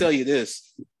 Now, I would tell you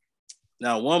this.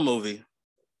 Now, one movie,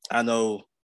 I know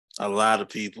a lot of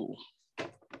people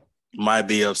might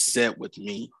be upset with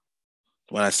me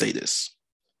when I say this.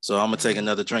 So I'm going to take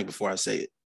another drink before I say it.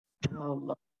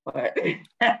 Oh, Lord.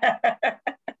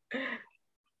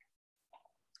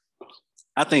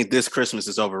 I think This Christmas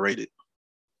is overrated.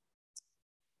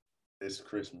 This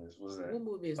Christmas. What's that? What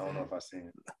movie is I don't know that? if I've seen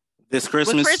it. This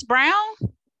Christmas. With Chris Brown?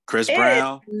 Chris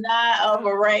Brown. It's not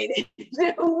overrated.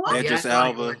 What? Idris Yeah, I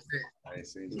Elba. I ain't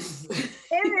seen it.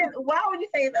 Why would you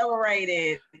say it's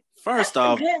overrated? First That's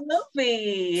off, a good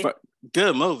movie.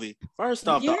 good movie. First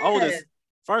off, Yes.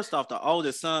 the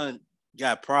oldest son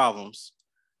got problems.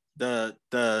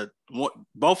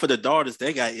 Both of the daughters,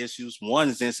 they got issues. One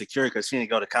is insecure because she didn't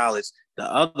go to college. The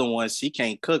other one, she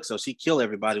can't cook, so she kill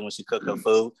everybody when she cook her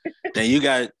food. Then you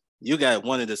got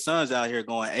one of the sons out here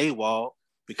going AWOL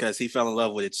because he fell in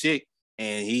love with a chick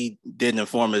and he didn't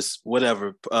inform his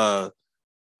whatever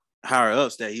higher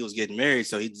ups that he was getting married.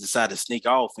 So he decided to sneak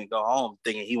off and go home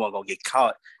thinking he wasn't gonna get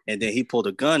caught. And then he pulled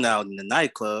a gun out in the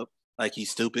nightclub like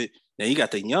he's stupid. Then you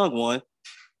got the young one.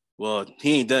 Well,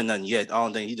 he ain't done nothing yet.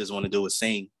 All thing he just want to do is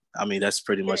sing. I mean, that's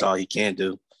pretty much all he can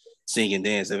do. Sing and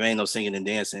dance. If ain't no singing and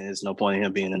dancing, there's no point in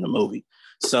him being in the movie.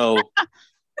 So,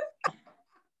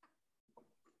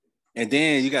 and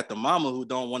then you got the mama who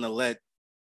don't want to let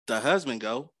the husband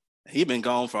go. He been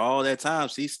gone for all that time.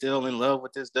 She's still in love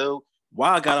with this dude.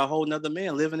 Why got a whole nother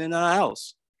man living in her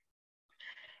house?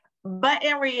 But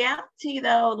in reality,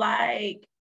 though, like,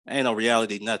 Ain't no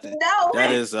reality, nothing. no,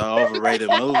 That is an overrated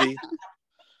movie.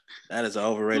 That is an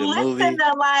overrated movie. listen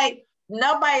to, like,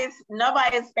 nobody's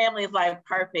family is like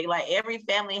perfect. Like, every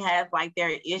family has like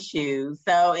their issues.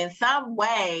 So in some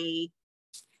way,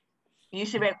 you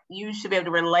should be able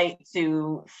to relate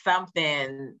to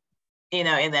something,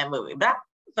 in that movie. But I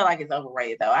feel like it's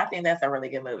overrated, though. I think that's a really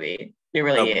good movie. It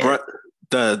really is.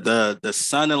 The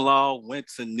son-in-law went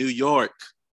to New York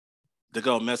to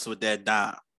go mess with that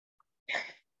dime.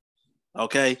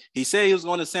 Okay, he said he was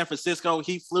going to San Francisco.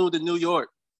 He flew to New York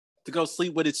to go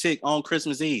sleep with a chick on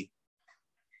Christmas Eve.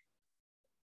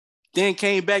 Then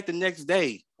came back the next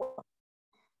day.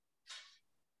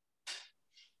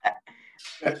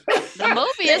 The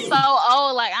movie is so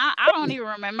old, like I don't even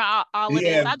remember all of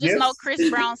this. I just know Chris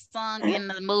Brown sung in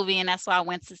the movie, and that's why I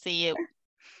went to see it.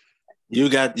 You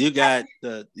got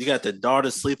the daughter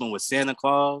sleeping with Santa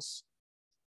Claus.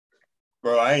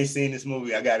 Bro, I ain't seen this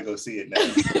movie. I gotta go see it now.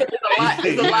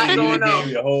 There's a lot going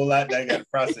on. A whole lot that I gotta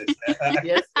process now.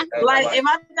 Yes. Like,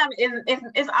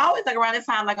 it's always like around this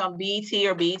time, like on BT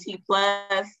or BT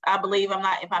Plus, I believe.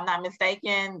 If I'm not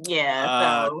mistaken.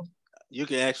 Yeah. So you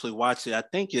can actually watch it. I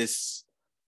think it's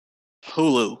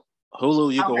Hulu.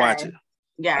 Hulu, you can watch it.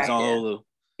 Yeah. It's on Hulu.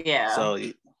 Yeah. So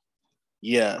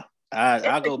yeah,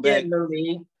 I go back.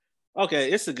 Movie.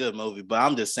 Okay, it's a good movie, but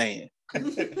I'm just saying.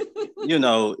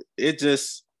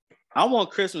 I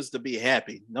want Christmas to be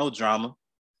happy, no drama.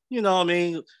 You know what I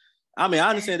mean? I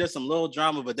understand there's some little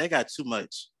drama, but they got too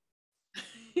much.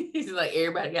 He's like,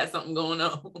 everybody got something going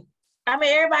on.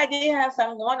 Everybody did have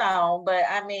something going on, but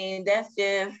that's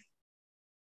just,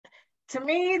 to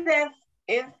me,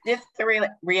 it's just the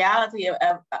reality of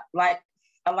like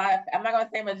a lot of, I'm not going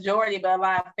to say majority, but a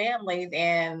lot of families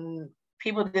and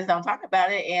people just don't talk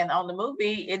about it. And on the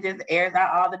movie, it just airs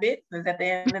out all the business at the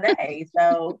end of the day.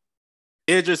 So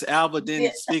Idris Elba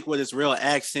didn't speak with his real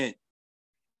accent.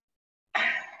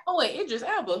 Oh wait, Idris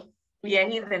Elba. Yeah,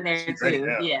 he's in there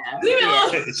too. Yeah.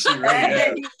 He's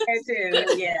there too.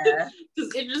 Yeah.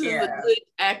 Because Idris is a good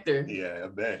actor. Yeah, I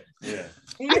bet. Yeah.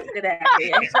 He's a good actor.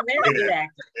 He's a very good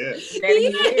actor. Yeah. That he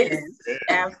is. Yeah.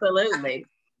 Absolutely.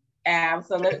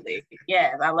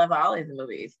 Yes, I love all his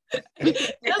movies.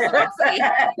 That's what I'm saying.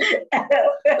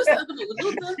 What's the other movie?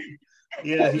 Luther?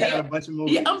 Yeah, he had a bunch of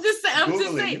movies. Yeah, I'm just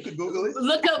saying. You can Google it.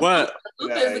 Look up. What?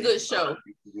 Luther is a good show.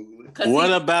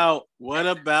 What about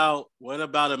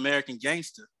American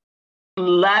Gangster?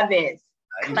 Love it.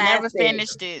 Never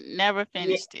finished it.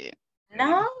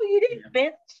 No, you didn't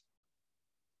finish.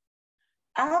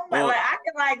 Like, I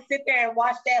can sit there and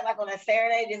watch that on a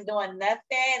Saturday, just doing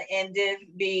nothing and just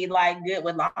be good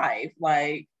with life.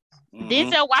 Like,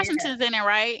 Denzel Washington's in it,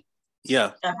 right?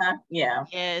 Yeah. Yeah.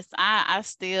 Yes, I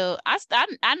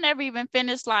never even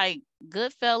finished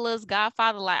Goodfellas,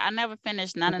 Godfather. I never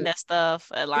finished none of that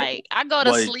stuff. I go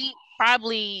to sleep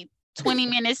probably 20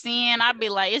 minutes in, I'd be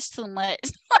like, it's too much.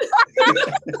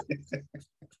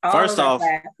 First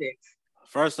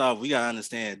off, we gotta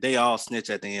understand they all snitch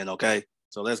at the end, okay?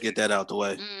 So let's get that out the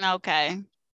way. Okay.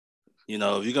 You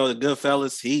know, if you go to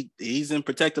Goodfellas, he's in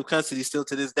protective custody still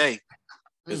to this day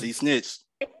because he snitched.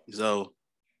 So,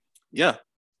 yeah.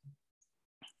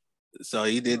 So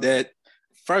he did that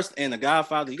first. And The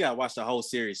Godfather, you gotta watch the whole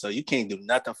series, so you can't do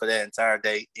nothing for that entire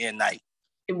day and night.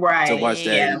 Right. To watch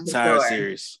that entire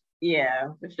series. Yeah,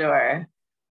 for sure.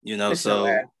 You know,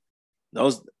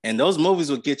 those movies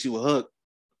will get you hooked,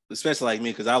 especially like me,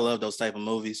 because I love those type of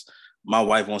movies. My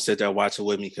wife won't sit there and watch it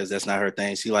with me because that's not her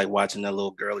thing. She like watching that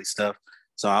little girly stuff.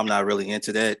 So I'm not really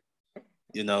into that,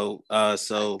 you know.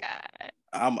 So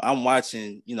I'm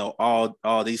watching, you know,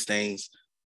 all these things.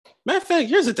 Matter of fact,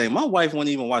 here's the thing. My wife won't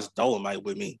even watch Dolomite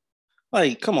with me.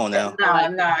 Like, come on now. No.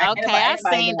 Okay, I've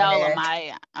seen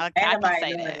Dolomite. I can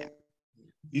say that.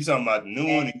 You talking about the new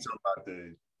one? You talking about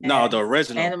the the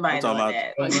original? I'm talking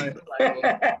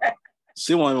about.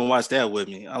 She won't even watch that with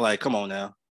me. I'm like, come on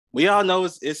now. We all know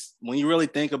it's when you really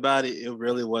think about it, it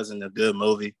really wasn't a good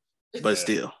movie, but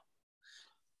still,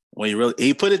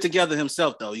 he put it together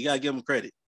himself though. You gotta give him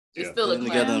credit. It's still a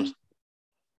classic.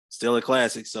 Still a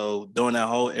classic. So during that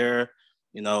whole era,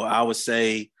 you know, I would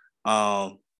say,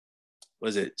 was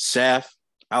it Shaft?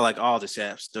 I like all the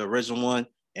Shafts, the original one,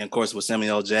 and of course with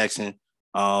Samuel L. Jackson.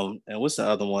 And what's the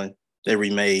other one they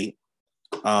remade?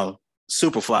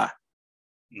 Superfly.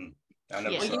 I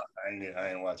never saw it.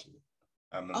 I ain't watching it.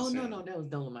 No, that was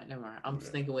Dolomite. Never mind. I'm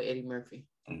just thinking with Eddie Murphy.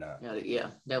 Nah. Yeah,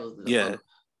 that was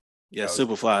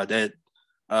Superfly. That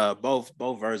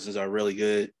both versions are really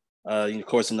good. Of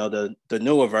course, you know the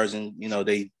newer version. You know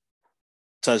they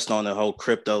touched on the whole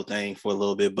crypto thing for a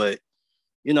little bit, but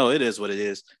you know it is what it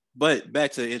is. But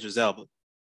back to Idris Elba.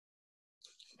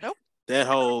 Nope. That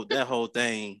whole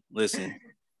thing. Listen,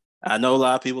 I know a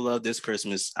lot of people love This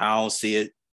Christmas. I don't see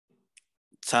it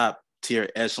top tier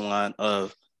echelon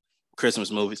of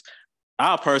Christmas movies.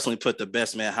 I'll personally put The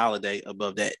Best Man Holiday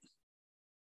above that.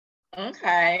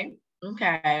 Okay.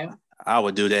 I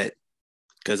would do that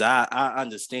because I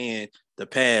understand the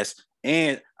past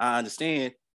and I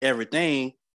understand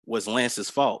everything was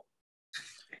Lance's fault.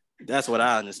 That's what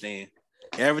I understand.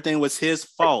 Everything was his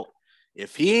fault.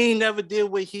 If he ain't never did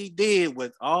what he did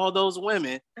with all those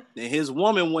women, then his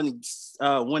woman went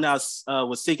out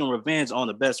was seeking revenge on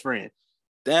the best friend.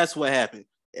 That's what happened.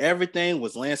 Everything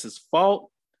was Lance's fault.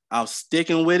 I'm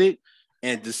sticking with it.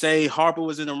 And to say Harper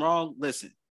was in the wrong,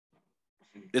 listen,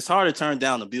 it's hard to turn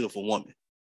down a beautiful woman.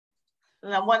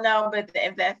 No, but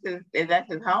if that's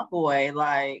his homeboy,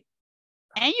 like.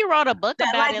 And you wrote a book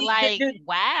about it,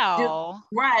 wow.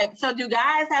 Right. So do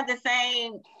guys have the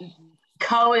same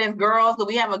code as girls? So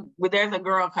there's a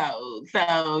girl code.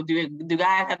 So do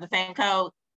guys have the same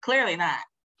code? Clearly not.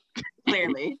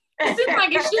 Clearly. It seems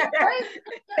like it should.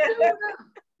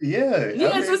 Yeah.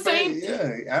 It's the same.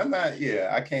 Yeah. I'm not.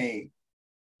 Yeah. I can't.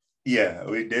 Yeah.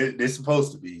 They're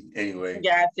supposed to be anyway.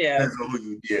 Gotcha.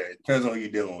 Depends on who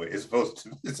you're dealing with. It's supposed to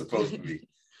be.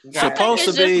 Supposed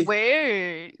to be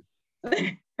weird.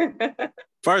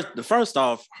 First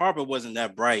off, Harper wasn't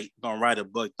that bright. Gonna write a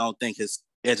book. Don't think his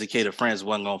educated friends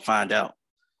wasn't gonna find out.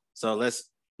 So let's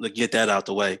get that out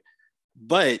the way.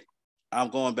 But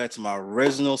I'm going back to my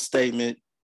original statement.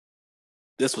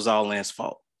 This was all Lance's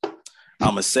fault.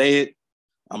 I'm gonna say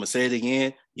it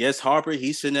again. Yes, Harper,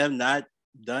 he shouldn't have not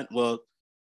done well.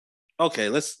 Okay,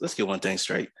 let's get one thing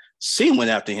straight. She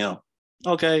went after him.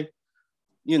 Okay,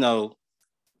 you know,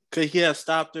 could he have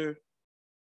stopped her?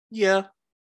 Yeah,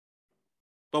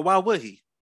 but why would he?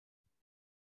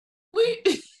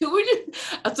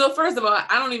 So first of all,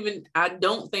 I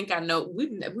don't think I know.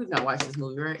 We've not watched this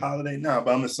movie, right? Holiday, no,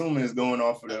 but I'm assuming it's going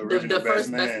off of the original the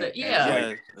first Best Man.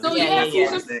 Yeah. So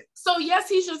yes,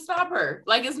 he should stop her.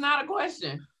 Like it's not a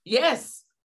question. Yes.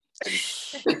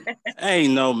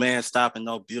 Ain't no man stopping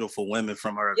no beautiful women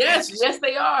from her. Yes,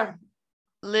 they are.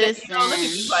 Listen, let me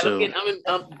be quiet.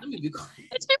 Let me be quiet.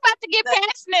 She about to get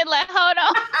passionate. Like, hold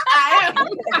on. I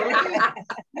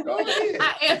am. Go ahead.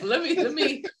 I am. Let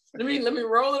me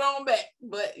roll it on back.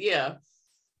 But yeah.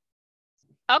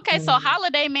 Okay, so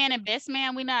Holiday Man and Best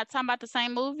Man, we not talking about the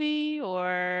same movie,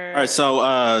 or? All right,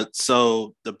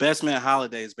 so the Best Man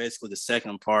Holiday is basically the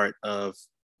second part of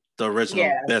the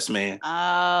original Best Man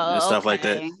and stuff like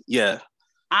that. Yeah.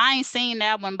 I ain't seen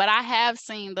that one, but I have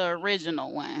seen the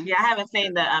original one. Yeah, I haven't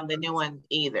seen the new one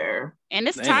either. And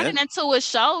it's turning into a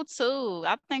show too.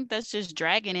 I think that's just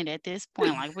dragging it at this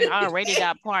point. Like we already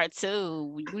got part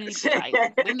 2. We need a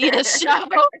show.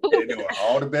 They're doing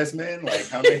all the Best Men. Like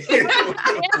how many?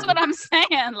 That's what I'm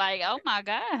saying. Like, oh my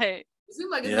God. It seems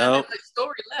like it's not that much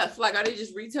story left. Like, are they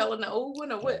just retelling the old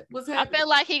one or what's happening? I feel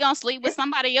like he gonna sleep with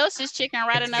somebody else's chick and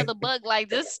write another book. Like,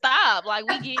 just stop. Like,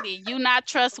 we get it. You not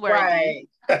trustworthy. Right.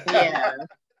 Yeah.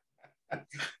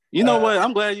 You know what?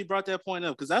 I'm glad you brought that point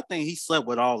up because I think he slept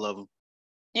with all of them.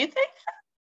 You think so?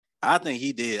 I think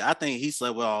he did. I think he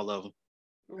slept with all of them.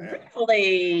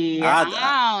 Really?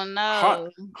 I don't know.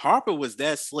 Harper was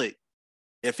that slick.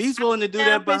 If he's willing to do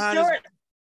that behind sure.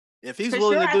 If he's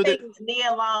willing to do that,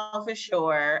 Nia Long for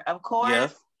sure. Of course. Yeah.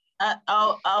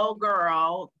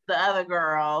 Girl, the other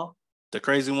girl, the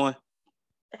crazy one.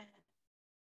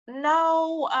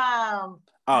 No.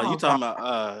 You talking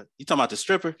about the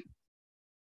stripper?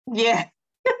 Yeah.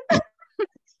 What's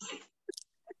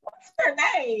her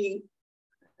name?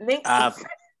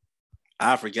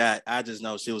 I forgot. I just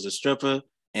know she was a stripper,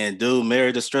 and dude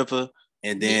married a stripper.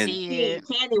 And then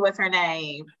Candy was her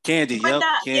name. Candy, Candy.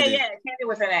 Candy. Yeah, Candy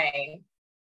was her name.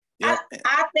 Yep.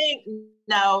 I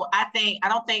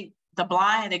don't think the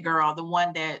blonde-headed girl, the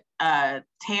one that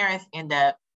Terrence ended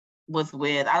up was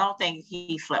with, I don't think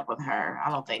he slept with her.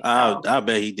 I don't think so. I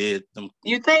bet he did.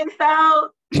 You think so?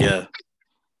 Yeah.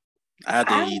 I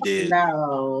think he did.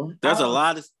 No. There's a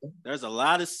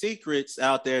lot of secrets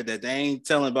out there that they ain't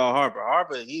telling about Harper.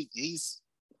 Harper, he's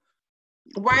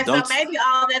right, so maybe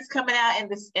all that's coming out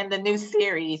in the new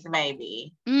series,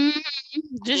 maybe.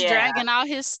 Just dragging all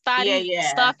his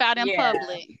stuff out in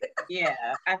public. Yeah,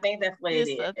 I think that's what it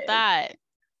is. A thought.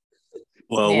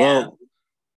 Well,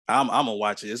 I'm gonna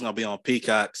watch it. It's gonna be on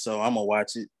Peacock, so I'm gonna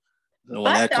watch it when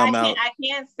that come out. I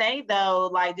can't say though,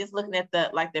 like just looking at the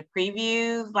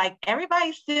previews, like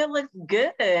everybody still looks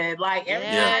good. Like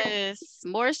everybody,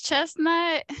 Morris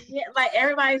Chestnut. Yeah, like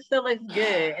everybody still looks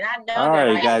good, and I know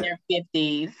they're like in their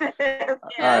 50s.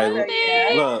 All right,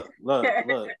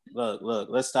 look.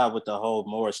 Let's start with the whole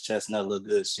Morris Chestnut look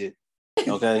good shit.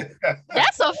 Okay,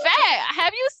 that's a fact.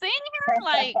 Have you seen him?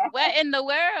 Like, what in the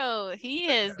world? He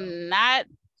is not.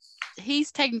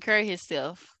 He's taking care of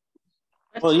himself.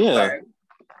 Well, yeah,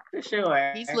 for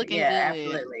sure. He's looking good.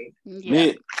 Absolutely.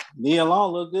 Yeah. Nia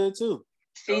Long look good too.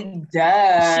 She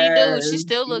does. She do. She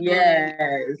still look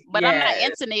good. But I'm not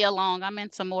into Nia Long. I'm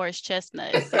into Morris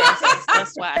Chestnut.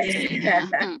 That's why I say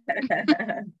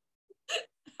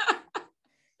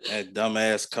that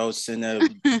dumbass coach sitting there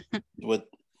with.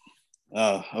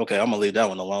 Okay, I'm gonna leave that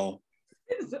one alone.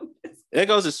 It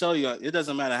goes to show you, it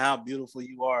doesn't matter how beautiful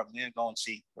you are, men gonna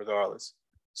cheat regardless.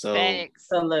 So, well,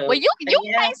 you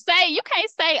can't say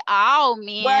all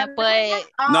men, but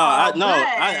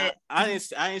I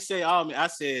didn't say all men. I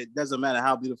said it doesn't matter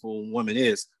how beautiful a woman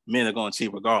is, men are gonna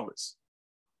cheat regardless.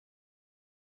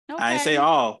 Okay. I ain't say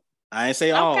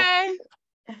all. Okay.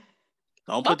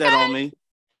 Don't put that on me.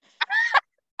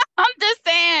 I'm just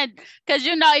saying, because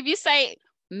if you say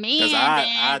men,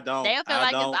 I don't. They'll feel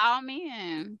like it's all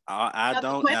men. I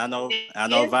don't. I know.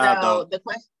 Vibe don't.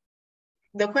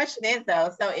 The question is though,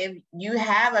 so if you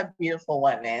have a beautiful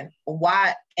woman,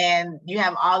 why, and you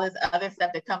have all this other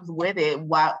stuff that comes with it,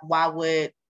 why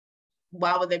would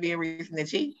there be a reason to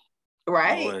cheat?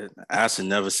 Right? Oh, I should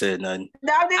never said nothing.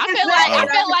 No, I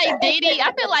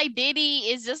feel like Diddy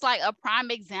is just like a prime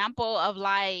example of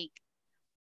like,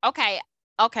 okay,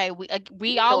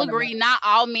 we all agree not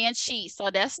all men cheat,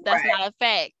 so that's not a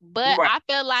fact. But I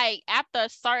feel like after a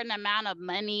certain amount of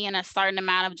money and a certain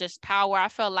amount of just power, I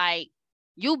feel like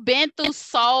you've been through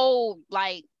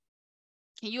can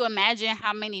you imagine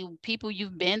how many people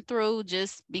you've been through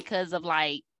just because of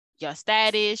like your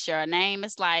status, your name?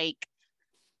 It's like,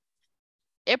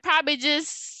 it probably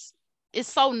just is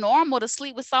so normal to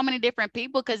sleep with so many different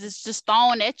people because it's just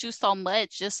thrown at you so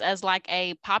much just as like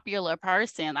a popular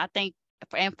person. I think,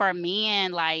 and for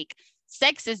men, like,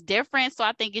 sex is different. So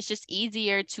I think it's just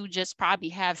easier to just probably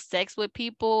have sex with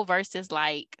people versus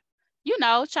like,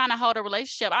 trying to hold a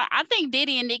relationship. I think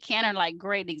Diddy and Nick Cannon are like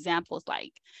great examples.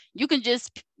 Like, you can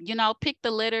just, pick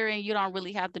the litter and you don't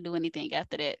really have to do anything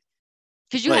after that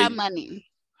because you have money.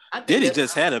 Diddy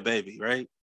just had a baby, right?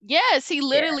 Yes, he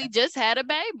literally just had a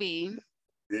baby.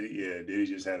 Diddy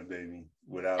just had a baby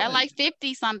at like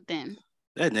 50 something.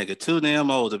 That nigga too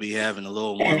damn old to be having a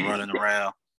little one running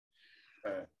around.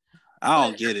 I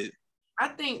don't get it. I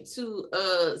think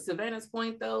to Savannah's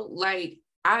point though, like,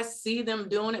 I see them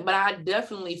doing it, but I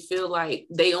definitely feel like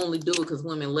they only do it because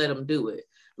women let them do it.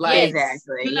 Like,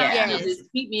 exactly.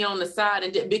 Just keep me on the side,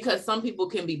 and because some people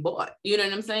can be bought. You know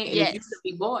what I'm saying? And if you can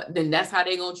be bought, then that's how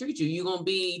they're gonna treat you. You're gonna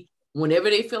be whenever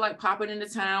they feel like popping into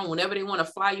town, whenever they want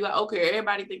to fly you out, okay,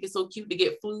 everybody think it's so cute to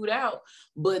get flued out.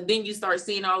 But then you start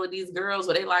seeing all of these girls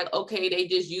where they like, okay, they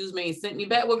just used me and sent me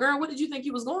back. Well, girl, what did you think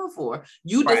you was going for?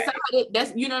 You decided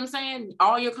that's, you know what I'm saying?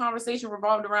 All your conversation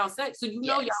revolved around sex. So you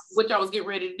know what y'all was getting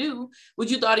ready to do, but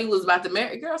you thought he was about to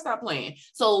marry. Girl, stop playing.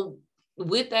 So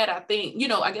with that, I think, you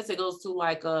know, I guess it goes to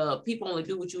like people only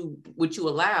do what you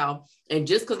allow. And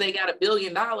just because they got $1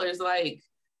 billion, like,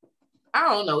 I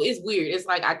don't know. It's weird. It's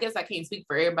like, I guess I can't speak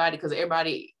for everybody because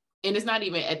everybody, and it's not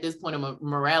even at this point a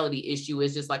morality issue.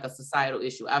 It's just like a societal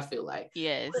issue, I feel like.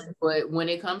 Yes. But when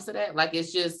it comes to that, like,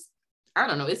 it's just, I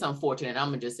don't know. It's unfortunate. I'm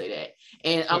going to just say that.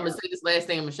 And I'm going to say this last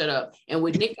thing. I'm going to shut up. And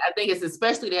with Nick, I think it's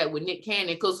especially that with Nick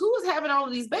Cannon, because who was having all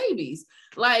of these babies?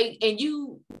 Like, and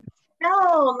you...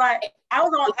 No, like I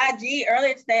was on IG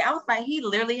earlier today. I was like, he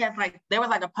literally has like, there was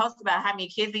like a post about how many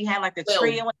kids he had, like the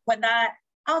tree and whatnot.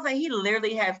 I was like, he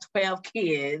literally has 12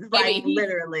 kids, like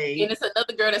literally. And it's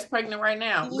another girl that's pregnant right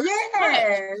now.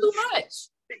 Yes. Too much.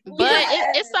 But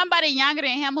it's somebody younger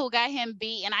than him who got him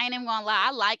beat. And I ain't even gonna lie,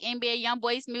 I like NBA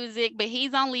YoungBoy's music, but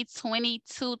he's only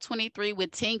 22, 23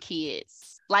 with 10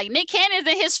 kids. Like Nick Cannon's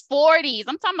in his 40s.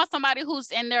 I'm talking about somebody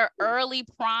who's in their early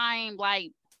prime,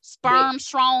 like sperm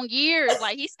strong years.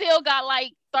 Like he still got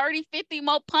like 30, 50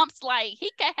 more pumps. Like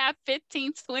he could have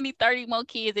 15, 20, 30 more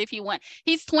kids if he want.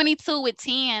 He's 22 with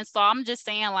 10. So I'm just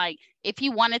saying, like, if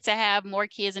he wanted to have more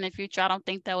kids in the future, I don't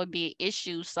think that would be an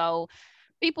issue. So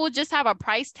people just have a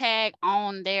price tag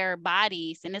on their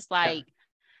bodies. And it's like,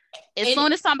 as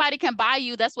soon as somebody can buy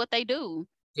you, that's what they do.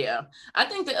 Yeah. I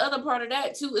think the other part of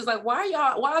that too is like, why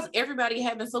is everybody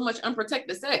having so much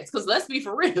unprotected sex? Because let's be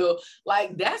for real,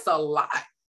 like that's a lot.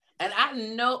 And I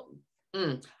know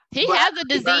he has a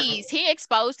disease. He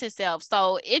exposed himself.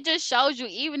 So it just shows you,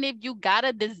 even if you got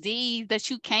a disease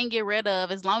that you can't get rid of,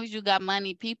 as long as you got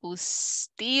money, people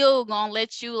still gonna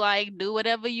let you like do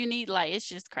whatever you need. Like, it's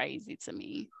just crazy to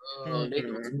me. Oh, they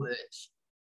do too much.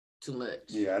 Too much.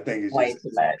 Yeah, I think it's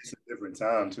a different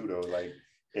time too, though. Like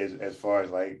as far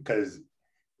as like, because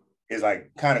it's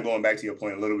like kind of going back to your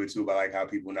point a little bit too about like how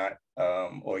people not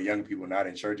or young people not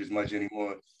in church as much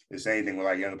anymore. The same thing with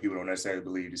like young people don't necessarily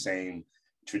believe the same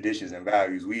traditions and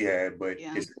values we had, but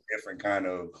it's a different kind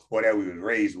of, or that we was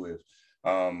raised with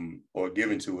or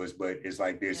given to us. But it's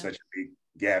like there's such a big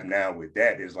gap now with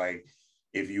that. It's like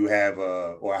if you have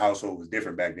a household was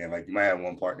different back then, like you might have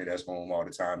one partner that's home all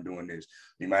the time doing this.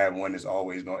 You might have one that's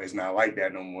always going, it's not like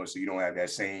that no more. So you don't have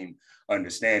that same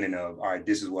understanding of, all right,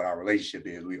 this is what our relationship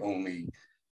is. We only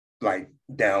like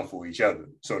down for each other.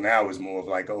 So now it's more of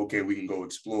like, okay, we can go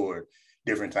explore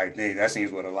different type things. That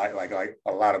seems what a lot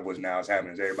of what's now is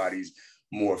happening is everybody's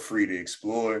more free to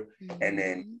explore, and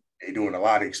then they're doing a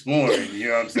lot of exploring, you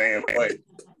know what I'm saying? But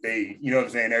they, you know what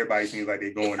I'm saying? Everybody seems like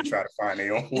they're going to try to find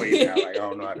their own way now. Like, I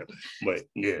don't know how to, but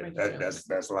yeah,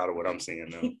 that's a lot of what I'm seeing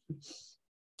now.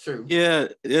 True. Yeah,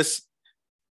 it's,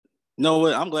 you know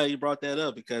what? I'm glad you brought that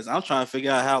up because I'm trying to figure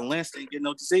out how Lance didn't get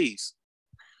no disease.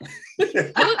 We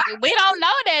don't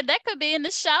know that. That could be in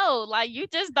the show. Like, you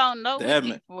just don't know.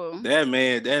 That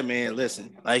man,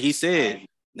 listen, like he said,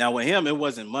 now with him, it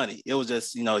wasn't money. It was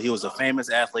just, you know, he was a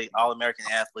famous athlete, all-American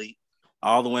athlete.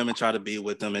 All the women try to be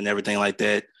with him and everything like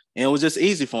that. And it was just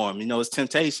easy for him. You know, it's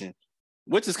temptation,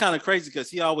 which is kind of crazy because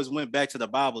he always went back to the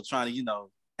Bible trying to, you know,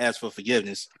 ask for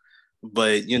forgiveness.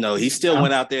 But, you know, he still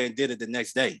went out there and did it the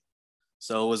next day.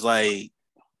 So it was like,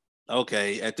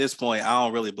 okay, at this point, I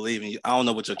don't really believe in you. I don't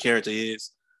know what your character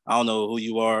is. I don't know who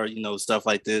you are, you know, stuff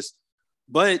like this.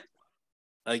 But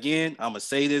again, I'm going to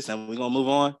say this and we're going to move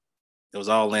on. It was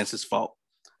all Lance's fault.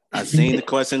 I seen the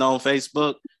question on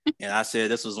Facebook and I said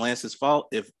this was Lance's fault.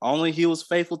 If only he was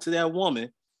faithful to that woman,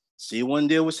 she wouldn't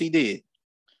do what she did.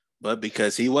 But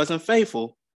because he wasn't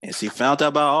faithful and she found out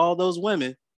about all those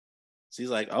women, she's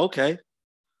like, okay,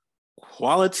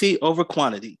 quality over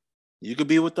quantity. You could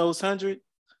be with those 100,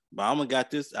 but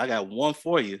I got one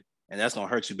for you, and that's gonna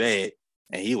hurt you bad.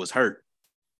 And he was hurt.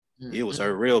 Mm-hmm. He was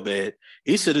hurt real bad.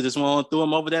 He should have just threw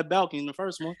him over that balcony in the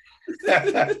first one.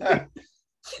 Then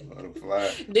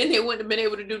they wouldn't have been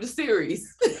able to do the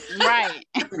series. Right.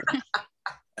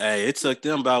 Hey, it took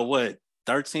them about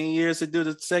 13 years to do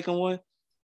the second one.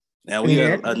 Now we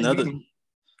got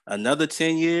another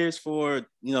 10 years for,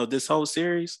 you know, this whole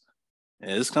series.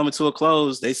 And it's coming to a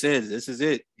close. They said this is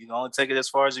it. You can only take it as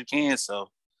far as you can. So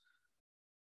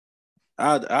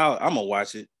I'm gonna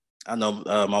watch it. I know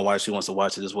my wife, she wants to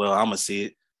watch it as well. I'm gonna see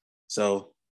it.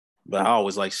 So, but I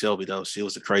always like Shelby though. She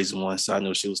was the crazy one, so I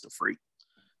knew she was the freak.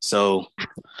 So,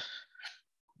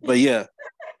 but yeah,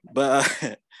 but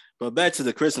back to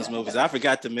the Christmas movies. I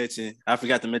forgot to mention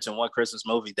one Christmas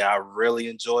movie that I really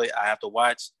enjoy. I have to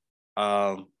watch.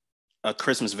 A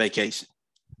Christmas Vacation.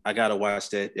 I gotta watch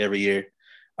that every year.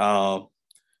 Yeah,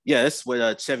 it's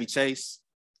with Chevy Chase.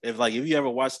 If you ever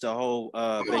watched the whole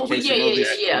vacation movies,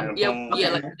 like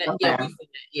that,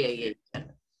 yeah, yeah.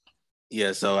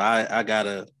 Yeah, so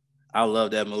I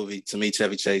love that movie. To me,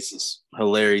 Chevy Chase is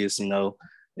hilarious. You know,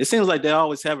 it seems like they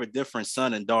always have a different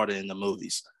son and daughter in the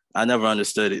movies. I never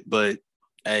understood it, but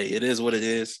hey, it is what it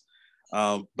is.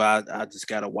 But I just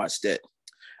gotta watch that.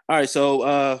 All right,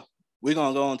 so we're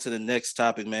gonna go on to the next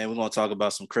topic, man. We're gonna talk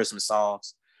about some Christmas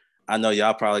songs. I know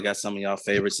y'all probably got some of y'all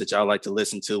favorites that y'all like to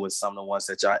listen to, and some of the ones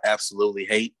that y'all absolutely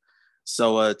hate.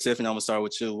 So, Tiffany, I'm gonna start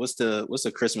with you. What's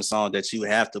the Christmas song that you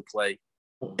have to play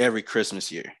every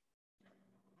Christmas year?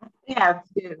 I have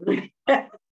two. I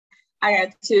got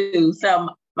two. So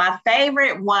my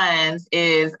favorite ones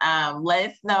is "Let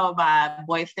It Snow" by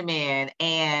Boyz II Men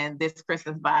and "This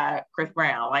Christmas" by Chris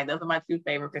Brown. Like those are my two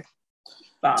favorite Christmas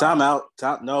songs. Time out.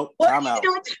 Time out. Time out.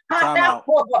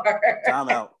 Time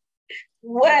out.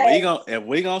 What? If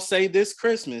we gonna say this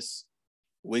Christmas,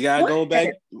 we gotta go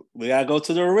back. We gotta go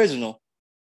to the original.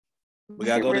 We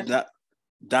gotta go to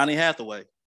Donny Hathaway.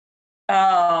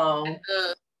 Oh.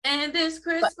 And this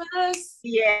Christmas.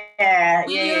 Yeah. Oh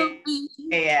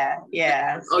yeah,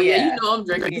 you know I'm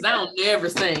drinking because I don't never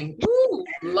sing. Ooh,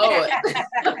 Lord.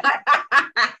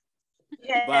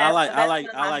 Yeah, but I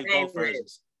like both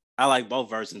versions. I like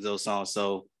both versions of those songs.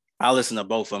 So I listen to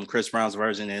both of them, Chris Brown's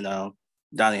version and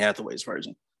Donny Hathaway's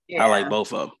version. Yeah. I like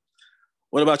both of them.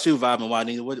 What about you, Vibe and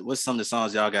Juanita? What's some of the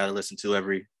songs y'all got to listen to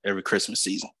every Christmas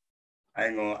season? I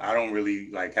don't really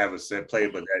like have a set play,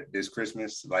 but this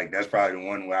Christmas, like that's probably the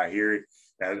one where I hear it,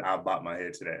 that I'll bop my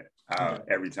head to that.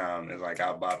 Every time it's like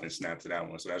I'll bop and snap to that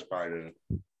one. So that's probably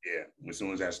as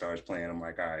soon as that starts playing, I'm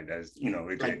like, all right, that's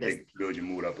it builds your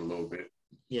mood up a little bit.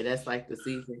 Yeah, that's like the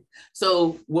season.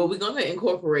 So what we're gonna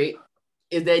incorporate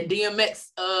is that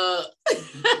DMX.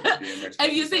 DMX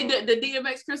have you seen the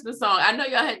DMX Christmas song? I know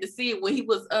y'all had to see it when he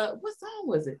was. What song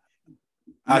was it?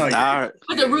 Was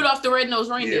it Rudolph the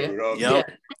Red-Nosed Reindeer? Yeah, Rudolph.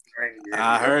 Yep.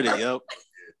 I heard it. Yep.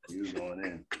 He was going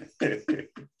in.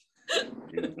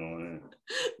 He was going in.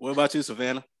 What about you,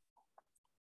 Savannah?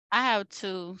 I have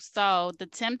two. So the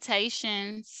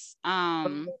Temptations.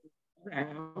 Y'all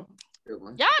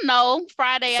know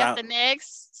Friday After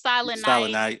Next, Silent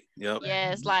Night. Yep.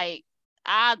 Yes, like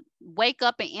I wake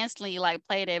up and instantly like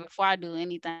play that before I do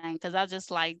anything because I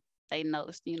just like they know,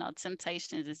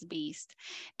 Temptations is beast.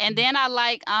 And then I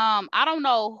like I don't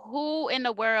know who in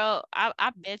the world.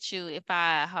 I bet you if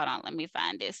I hold on, let me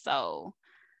find this. So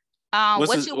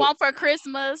What You Want for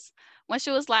Christmas? When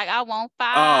she was like, I want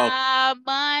 5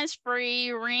 months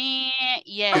free rent.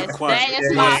 Yes, that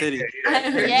is my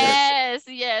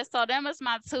yes. So them is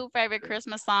my two favorite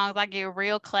Christmas songs. I get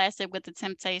real classic with the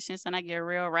Temptations and I get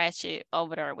real ratchet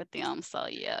over there with them. So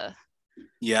yeah.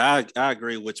 Yeah, I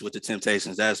agree with the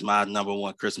Temptations. That's my number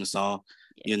one Christmas song.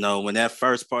 Yeah. When that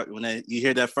first part, you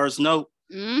hear that first note,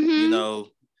 mm-hmm.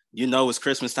 you know it's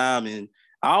Christmas time. And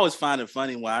I always find it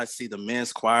funny when I see the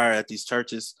men's choir at these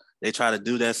churches. They try to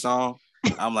do that song.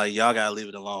 I'm like, y'all gotta leave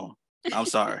it alone. I'm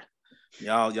sorry.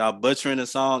 Y'all butchering the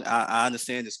song. I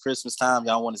understand it's Christmas time.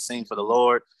 Y'all want to sing for the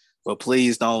Lord, but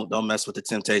please don't mess with the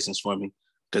Temptations for me,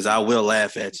 because I will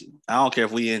laugh at you. I don't care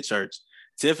if we in church.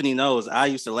 Tiffany knows I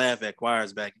used to laugh at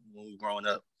choirs back when we were growing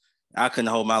up. I couldn't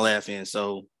hold my laugh in.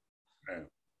 So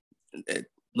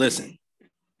listen,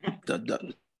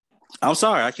 I'm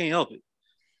sorry. I can't help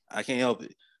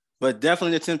it. But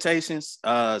definitely the Temptations,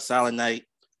 Silent Night,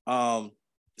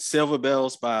 Silver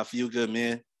Bells by A Few Good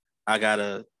Men. I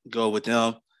gotta go with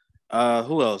them.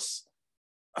 Who else?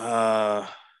 Who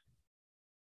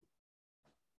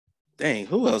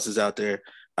else is out there?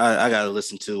 I gotta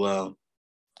listen to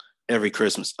every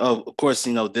Christmas. Oh, of course,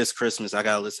 This Christmas, I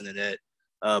gotta listen to that.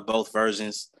 Both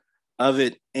versions of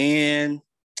it. And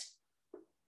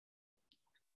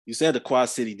you said the Quad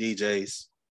City DJs.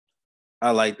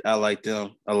 I like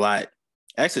them a lot.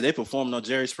 Actually, they performed on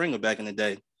Jerry Springer back in the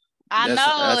day.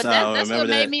 That's what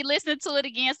made me listen to it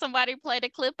again. Somebody played a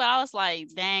clip. I was like,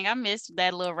 dang, I missed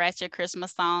that little ratchet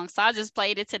Christmas song. So I just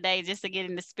played it today just to get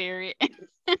in the spirit.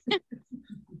 Who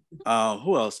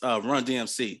else? Run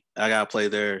DMC. I gotta play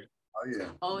their.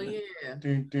 Oh yeah.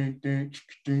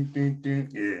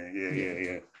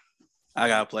 Yeah. I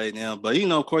gotta play them. But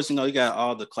of course, you got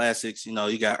all the classics. You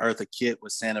got Eartha Kitt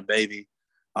with Santa Baby.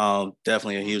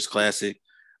 Definitely a huge classic.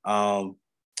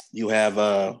 You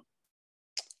have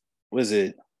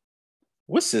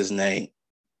what's his name?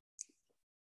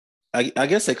 I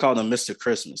guess they called him Mr.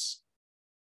 Christmas.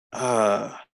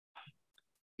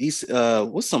 He's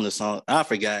what's some of the songs? I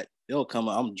forgot. It'll come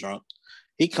up. I'm drunk.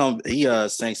 He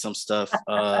sang some stuff.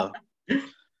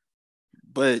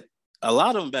 but a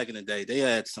lot of them back in the day, they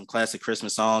had some classic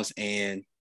Christmas songs, and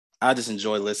I just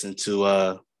enjoy listening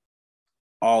to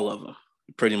all of them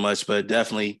pretty much, but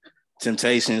definitely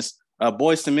Temptations.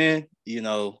 Boys to Men,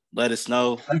 Let Us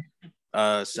Know.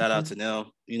 Shout out to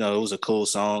them. It was a cool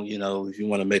song, if you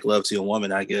want to make love to your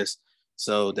woman, I guess.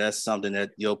 So that's something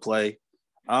that you'll play.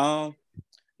 Now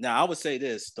I would say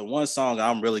this, the one song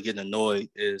I'm really getting annoyed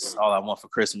is All I Want for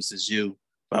Christmas Is You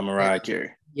by Mariah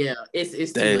Carey. Yeah,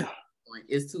 it's too much.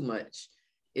 It's too much.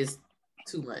 It's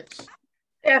too much.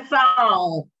 That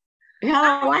song. Y'all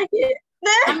don't like it?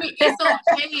 I mean, it's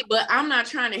okay, but I'm not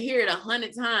trying to hear it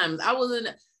 100 times. I was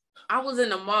in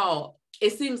the mall.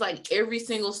 It seems like every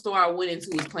single store I went into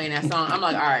was playing that song. I'm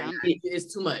like, all right,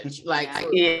 it's too much. Like,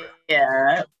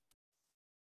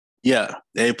 yeah,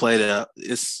 they played it.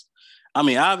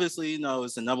 Obviously,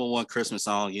 it's the number one Christmas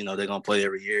song. They're gonna play it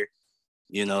every year.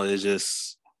 It's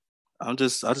just, I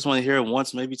just want to hear it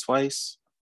once, maybe twice,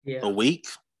 a week,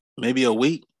 maybe a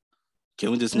week.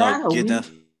 Can we just get that?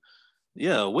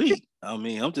 Yeah, a week.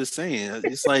 I'm just saying,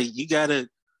 it's like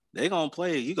they're gonna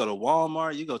play it. You go to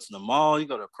Walmart, you go to the mall, you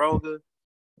go to Kroger.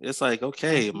 It's like,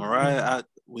 okay, Mariah,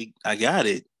 I got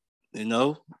it.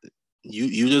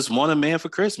 You just want a man for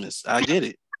Christmas. I get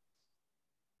it.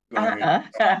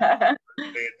 The day of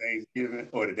Thanksgiving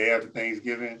or the day after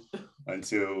Thanksgiving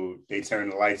until they turn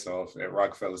the lights off at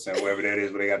Rockefeller Center, wherever that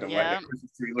is, where they got the that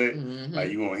Christmas tree lit. Mm-hmm.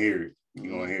 Like, you gonna hear it.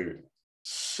 You gonna hear it.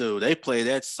 So they play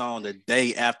that song the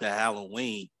day after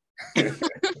Halloween. Day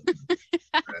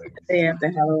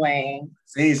after Halloween.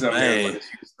 Seen something that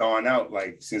she was throwing out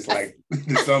since the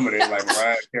summer. They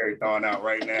Mariah Carey throwing out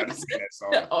right now to sing that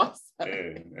song. Awesome.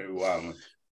 Yeah, wow, man.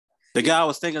 The guy I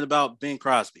was thinking about, Ben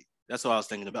Crosby. That's what I was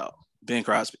thinking about, Ben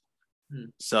Crosby.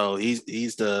 So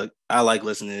I like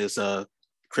listening to his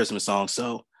Christmas songs.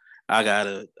 So I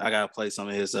gotta play some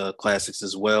of his classics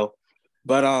as well.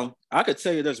 But I could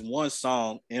tell you there's one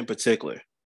song in particular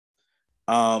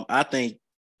I think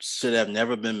should have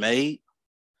never been made.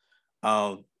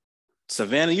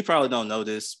 Savannah, you probably don't know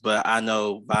this, but I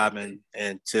know Bob and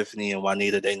Tiffany and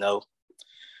Juanita, they know.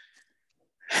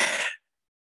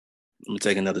 Let me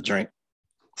take another drink.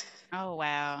 Oh,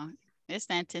 wow. It's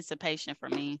the anticipation for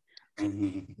me.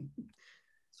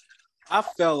 I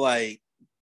felt like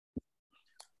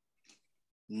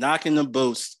Knocking the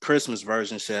Boots Christmas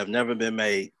version should have never been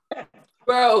made.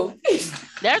 Bro.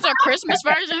 There's a Christmas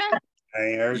version? I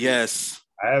ain't heard Yes. it.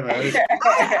 I haven't heard it.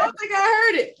 I don't think I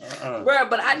heard it. Bro,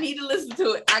 but I need to listen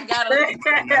to it. I gotta listen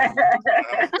to it.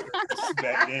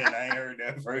 Back then, I ain't heard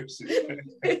that version.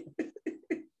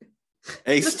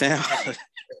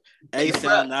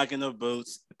 A-Town Knocking the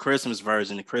Boots, Christmas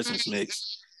version, the Christmas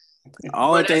mix. The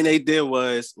only thing they did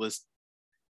was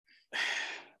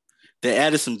they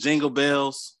added some jingle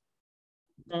bells.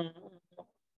 Trying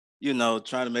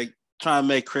to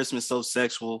make Christmas so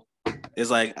sexual.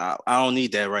 It's like I don't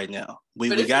need that right now.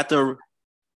 We got the.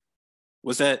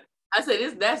 What's that? I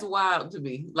said that's wild to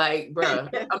me. Like, bro,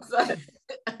 I'm sorry.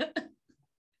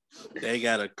 They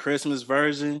got a Christmas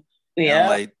version. Yeah, I'm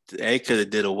like, they could have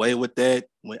did away with that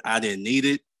when I didn't need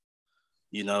it.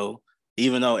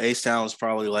 Even though A-Town was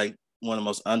probably like one of the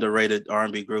most underrated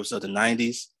R&B groups of the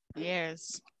 90s.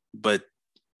 Yes. But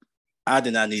I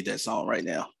did not need that song right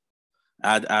now.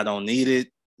 I don't need it.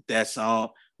 That song.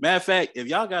 Matter of fact, if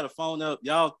y'all got a phone up,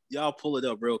 y'all pull it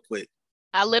up real quick.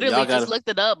 I literally just looked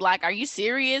it up. Like, are you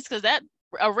serious? Because that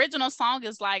original song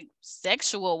is like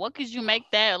sexual. What could you make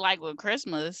that like with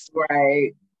Christmas?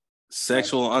 Right.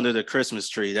 Sexual under the Christmas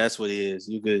tree. That's what it is.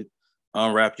 You could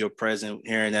unwrap your present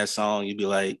hearing that song. You'd be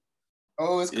like,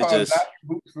 oh, it's called Knocking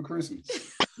Boots for Christmas.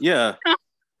 Yeah.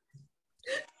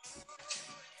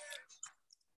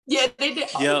 Yeah, they did.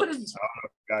 Yep.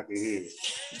 I can hear it.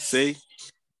 See?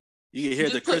 You can hear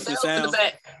the Christmas sounds.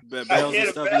 Bells and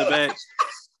stuff in the back.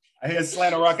 I hear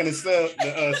Slanter rocking the sled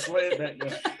back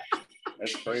there.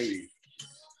 That's crazy.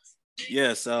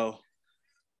 Yeah, so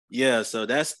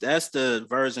that's the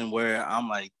version where I'm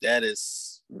like, that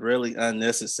is really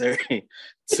unnecessary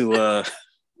to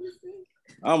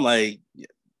I'm like,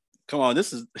 come on,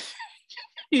 this is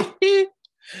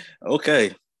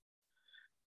okay.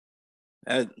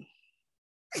 They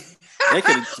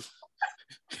could.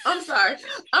 I'm sorry.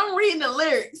 I'm reading the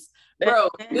lyrics, bro.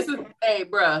 Hey,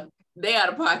 bro. They out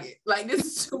of pocket. Like, this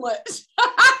is too much.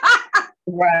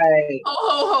 Right. Ho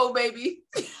ho ho, baby.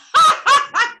 I'm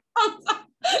sorry.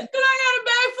 Then I got a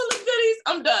bag full of goodies.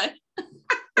 I'm done.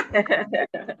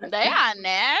 They are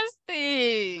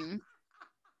nasty.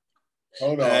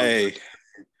 Hold on. Hey.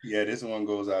 Yeah, this one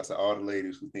goes out to all the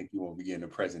ladies who think you won't be getting a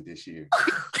present this year.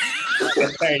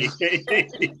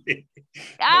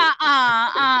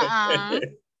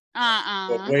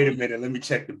 But wait a minute, let me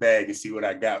check the bag and see what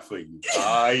I got for you.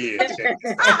 Oh yeah, check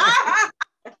this out.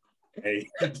 Hey,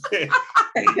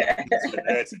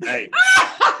 that tonight.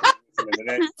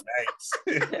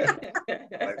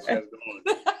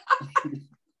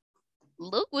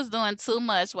 Luke was doing too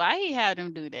much. Why he had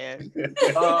him do that?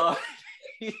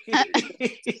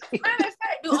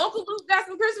 Do Uncle Luke got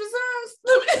some Christmas songs?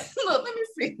 Look, let me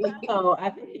see. Oh, I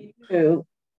think he do.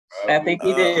 I think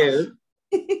he do.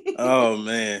 Oh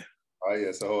man. Oh yeah,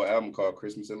 it's a whole album called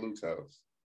Christmas at Luke's House.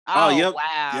 Oh, yep.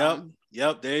 Wow.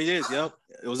 Yep. There it is. Yep.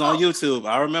 It was on YouTube.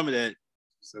 I remember that.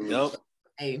 Yep.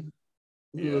 Hey,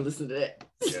 you will listen to that.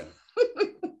 Yeah.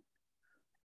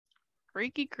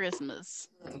 Freaky Christmas.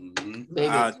 Mm-hmm.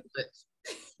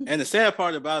 And the sad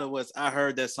part about it was I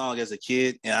heard that song as a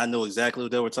kid and I knew exactly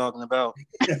what they were talking about.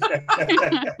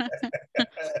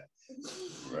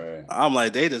 Right. I'm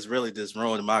like, they just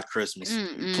ruined my Christmas.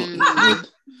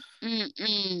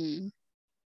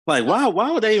 Like,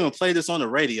 why would they even play this on the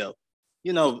radio?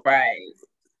 You know, right?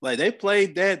 Like they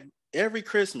played that every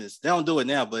Christmas. They don't do it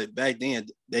now, but back then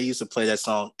they used to play that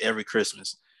song every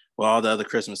Christmas with all the other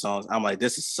Christmas songs. I'm like,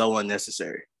 this is so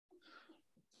unnecessary.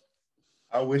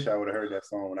 I wish I would have heard that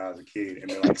song when I was a kid and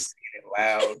then like singing it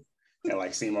loud and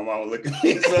like seeing my mom look at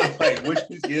me and stuff like, what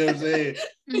you know what I'm saying?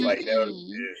 Like that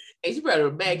was Hey, she probably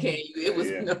backhand you. It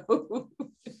was no.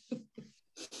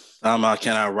 I'm out,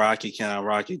 can I rock you? Can I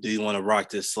rock you? Do you want to rock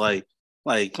this sleigh?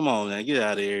 Like, come on, man, get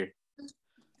out of here.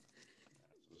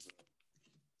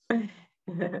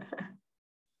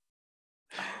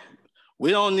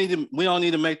 We don't need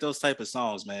to make those type of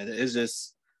songs, man. It's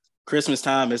just Christmas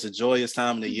time. It's a joyous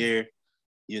time of the year.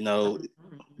 You know,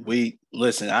 we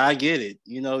listen, I get it.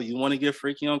 You know, you want to get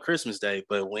freaky on Christmas Day,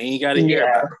 but we ain't got to hear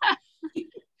about it.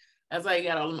 That's why you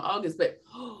got all them August, but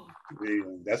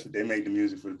that's what they make the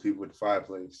music for the people with the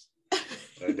fireplace.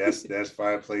 That's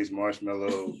fireplace,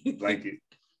 marshmallow, blanket.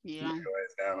 Yeah.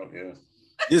 Yeah.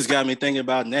 This got me thinking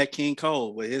about Nat King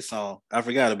Cole with his song. I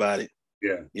forgot about it.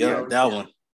 Yeah. That one.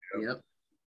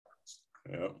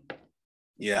 Yep.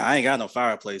 Yeah, I ain't got no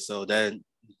fireplace, so that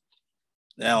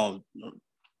don't.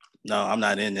 No, I'm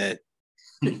not in that.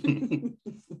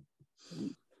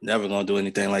 Never gonna do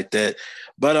anything like that.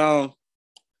 But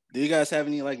do you guys have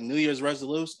any like New Year's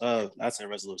resolutions? I say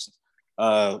resolutions.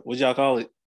 What y'all call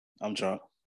it? I'm drunk.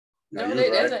 No,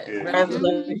 there's a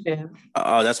resolution.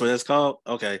 Oh, that's what it's called?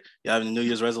 Okay. You have any New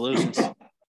Year's resolutions?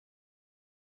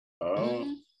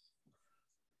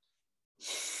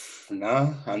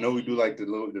 Nah, I know we do like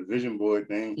the vision board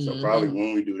thing. So probably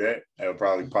when we do that, it'll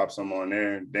probably pop some on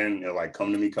there. Then it'll like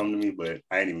come to me. But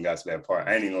I ain't even got to that part.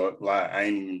 I ain't even gonna lie. I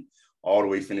ain't even all the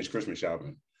way finished Christmas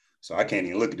shopping. So I can't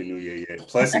even look at the new year yet.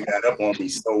 Plus it got up on me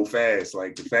so fast.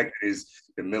 Like the fact that it's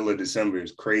the middle of December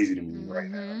is crazy to me right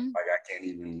now. Like I can't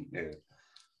even,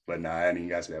 But nah, I ain't even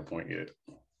got to that point yet.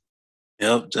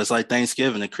 Yep, just like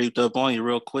Thanksgiving, it creeped up on you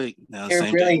real quick. Now,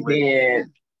 it really did.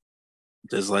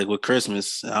 Just like with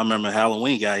Christmas, I remember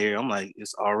Halloween got here. I'm like,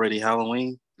 it's already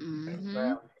Halloween.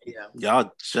 Yeah.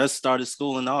 Y'all just started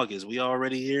school in August. We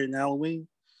already here in Halloween.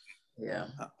 Yeah.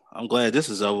 I'm glad this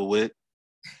is over with.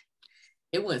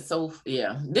 It went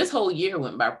this whole year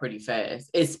went by pretty fast,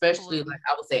 especially like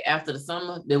I would say after the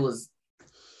summer, it was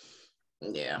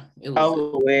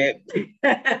over with.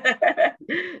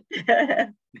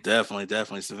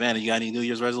 Definitely. Savannah, you got any New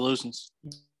Year's resolutions?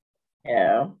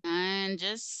 Yeah. And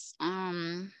just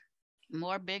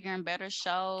more bigger and better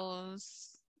shows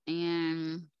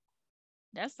and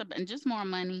just more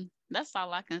money. That's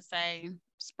all I can say.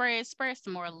 Spread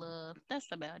some more love. That's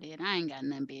about it. I ain't got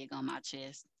nothing big on my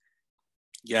chest.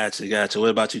 Gotcha. What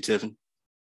about you, Tiffany?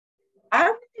 I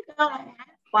really don't have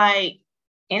like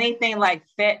anything like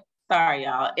set. Sorry,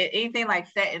 y'all. Anything like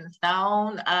set in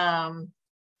stone. I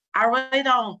really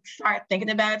don't start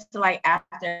thinking about it till like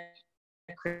after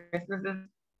Christmas.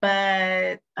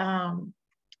 But I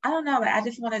don't know. Like I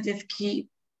just want to just keep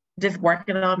just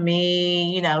working on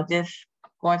me. You know, just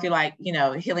going through like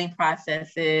healing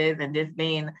processes and just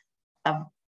being a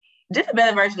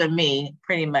better version of me,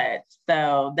 pretty much.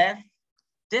 So that's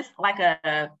just like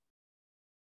I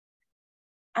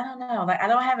don't know, like I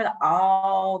don't have it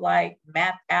all like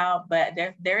mapped out, but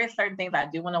there is certain things I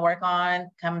do want to work on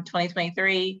come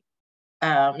 2023,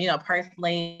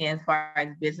 personally as far as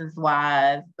business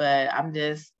wise, but I'm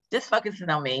just focusing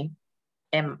on me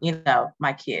and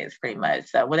my kids pretty much.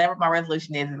 So whatever my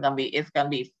resolution is it's gonna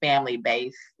be family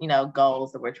based,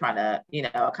 goals that we're trying to,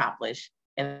 accomplish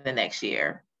in the next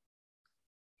year.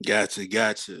 Gotcha.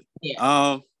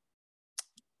 Yeah.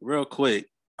 Real quick,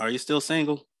 are you still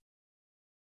single?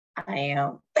 I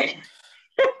am.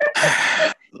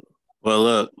 Well,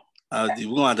 look, We're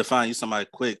gonna have to find you somebody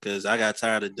quick because I got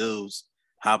tired of dudes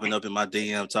hopping up in my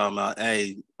DM talking about,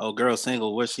 hey, oh girl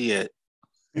single, where's she at?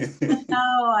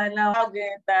 I know. All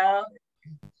good though.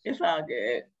 It's all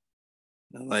good.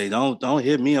 Like, don't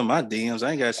hit me on my DMs.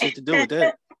 I ain't got shit to do with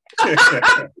that.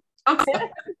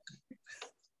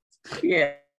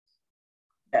 Yeah.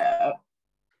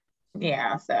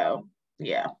 Yeah. So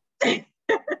yeah.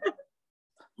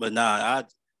 But nah,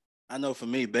 I know for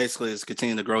me, basically, it's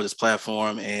continue to grow this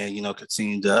platform and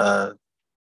continue to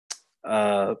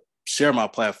share my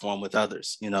platform with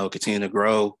others. Continue to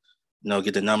grow.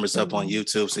 Get the numbers up on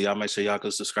YouTube. So y'all make sure y'all go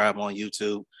subscribe on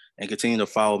YouTube and continue to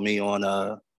follow me on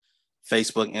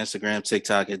Facebook, Instagram,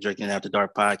 TikTok at Drinking After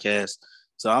Dark Podcast.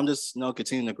 So I'm just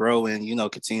continue to grow and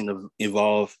continue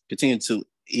to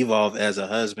evolve as a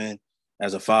husband,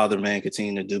 as a father, man.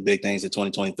 Continue to do big things in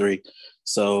 2023.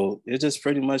 So it's just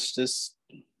pretty much just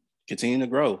continue to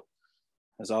grow.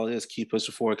 That's all it is. Keep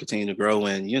pushing forward, continue to grow,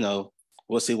 and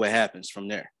we'll see what happens from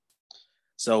there.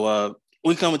 So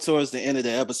we coming towards the end of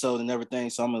the episode and everything.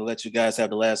 So I'm gonna let you guys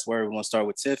have the last word. We're gonna start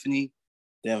with Tiffany,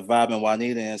 then Vibe and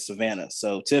Juanita and Savannah.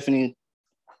 So Tiffany,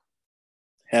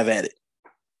 have at it.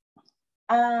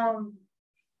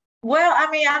 Well, I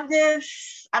mean,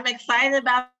 I'm excited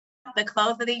about the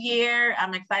close of the year.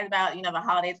 I'm excited about, the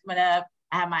holidays coming up.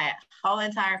 I have my whole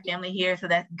entire family here, so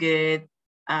that's good,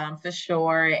 for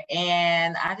sure.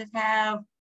 And I just have,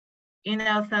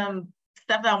 some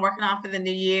stuff that I'm working on for the new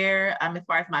year, as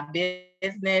far as my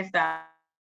business,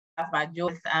 my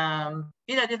jewels,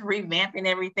 just revamping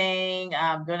everything,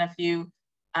 doing a few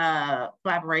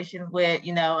collaborations with,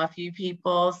 a few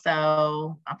people.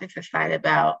 So I'm just excited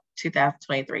about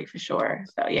 2023 for sure.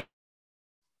 So yeah.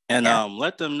 And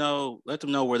let them know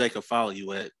where they can follow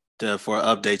you at for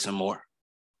updates and more.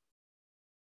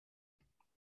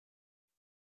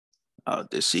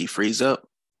 Did she freeze up?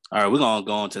 All right, we're gonna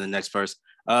go on to the next person.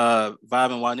 Vibe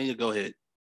and Juanita, go ahead.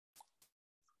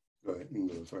 Go ahead. You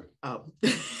can go first.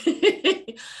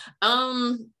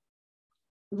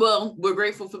 Well, we're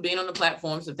grateful for being on the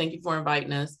platform, so thank you for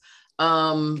inviting us.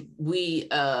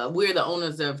 We're the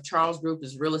owners of Charles Group,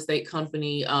 is a real estate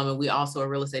company, and we also are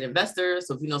real estate investors.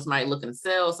 So if you know somebody looking to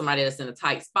sell, somebody that's in a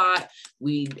tight spot,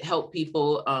 we help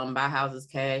people buy houses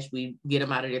cash. We get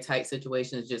them out of their tight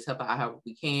situations, just help out however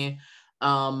we can.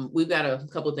 We've got a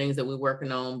couple of things that we're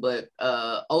working on, but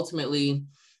ultimately,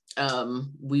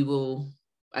 we will,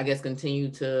 I guess, continue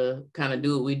to kind of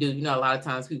do what we do. A lot of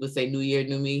times people say, "New year,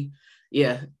 new me."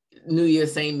 Yeah, New Year,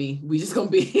 same me. We just gonna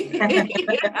be,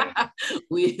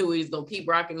 we just gonna keep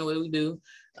rocking the way we do.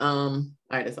 All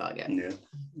right, that's all I got.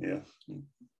 Yeah.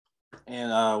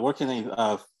 And where can they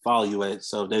follow you at?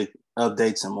 So they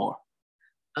updates and more.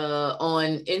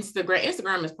 On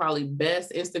Instagram is probably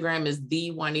best. Instagram is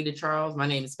the Juanita Charles. My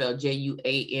name is spelled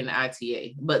Juanita,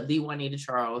 but the Juanita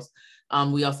Charles.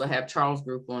 We also have Charles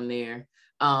Group on there.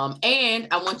 And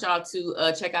I want y'all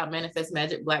to check out Manifest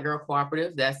Magic Black Girl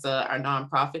Cooperative. That's our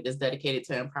nonprofit that's dedicated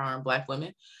to empowering Black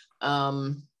women.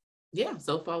 Yeah,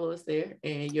 so follow us there.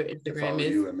 And your Instagram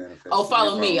is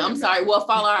follow me. I'm sorry. Well,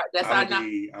 follow our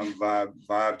I'm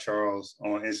Vibe Charles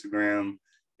on Instagram.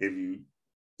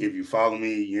 If you follow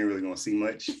me, you ain't really gonna see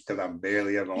much because I'm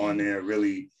barely ever on there.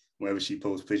 Really, whenever she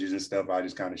posts pictures and stuff, I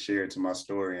just kind of share it to my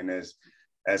story, and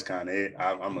that's kind of it.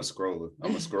 I'm a scroller.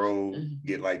 I'm a scroll,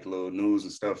 get like little news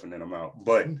and stuff, and then I'm out.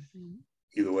 But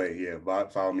either way, yeah,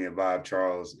 follow me at Vibe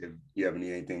Charles. If you ever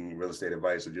need anything real estate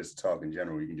advice or just to talk in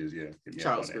general, you can just hit me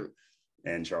Charles up on Group.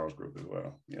 That. And Charles Group as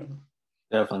well. Yeah.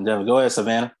 Definitely. Go ahead,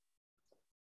 Savannah.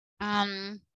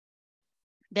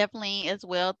 Definitely as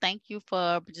well. Thank you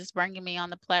for just bringing me on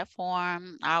the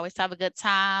platform. I always have a good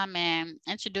time and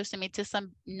introducing me to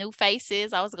some new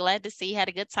faces. I was glad to see, had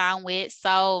a good time with.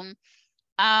 So,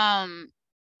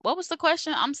 what was the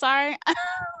question? I'm sorry.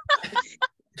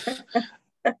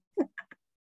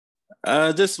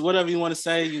 Just whatever you want to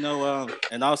say,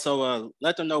 and also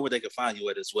let them know where they can find you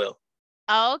at as well.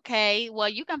 Okay, well,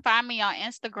 you can find me on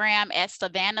Instagram at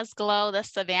Savannah's Glow.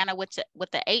 That's Savannah with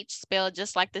the H spelled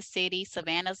just like the city,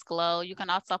 Savannah's Glow. You can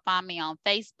also find me on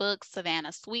Facebook,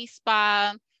 Savannah Sweet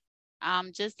Spa.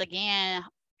 Just again,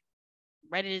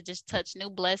 ready to just touch new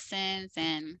blessings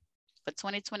and for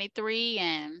 2023,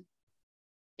 and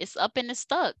it's up in the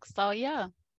stuck. So yeah.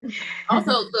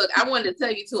 Also, look, I wanted to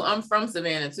tell you too, I'm from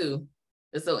Savannah too.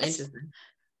 It's so interesting.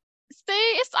 See,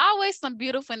 it's always some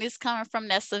beautifulness coming from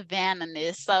that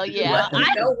Savannah-ness. So yeah.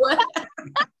 I know what.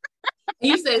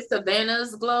 You said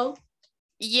Savannah's Glow?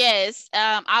 Yes.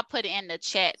 I'll put it in the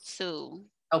chat too.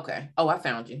 Okay. Oh, I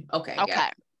found you. Okay.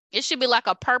 It should be like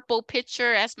a purple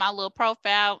picture. That's my little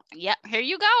profile. Yep. Here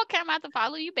you go. Okay, I'm about to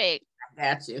follow you back.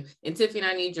 I got you. And Tiffany,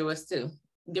 I need yours too.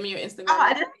 Give me your Instagram. Oh,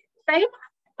 I didn't say.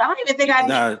 I don't even think I.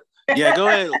 Nah, yeah, go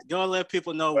ahead. Go and let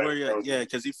people know where you're. Yeah,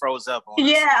 because he froze up on us.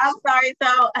 Yeah, I'm sorry.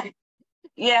 So,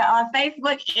 yeah, on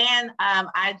Facebook and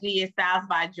IG is Styles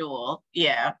by Jewel.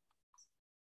 Yeah.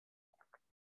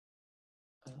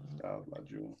 Styles by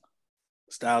Jewel.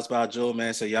 Styles by Jewel,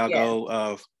 man. So y'all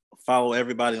go follow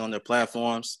everybody on their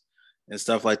platforms and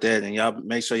stuff like that. And y'all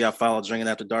make sure y'all follow Drinking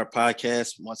After Dark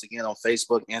Podcast once again on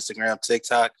Facebook, Instagram,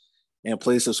 TikTok. And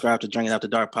please subscribe to Drinking After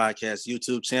Dark Podcast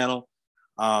YouTube channel.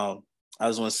 I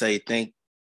just want to say thank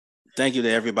you to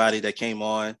everybody that came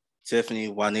on. Tiffany,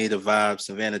 Juanita, Vibe,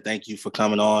 Savannah, thank you for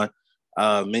coming on.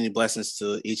 Many blessings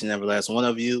to each and every last one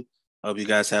of you. Hope you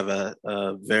guys have a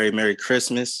very Merry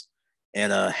Christmas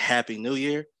and a Happy New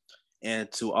Year.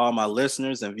 And to all my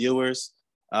listeners and viewers,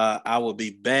 I will be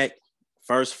back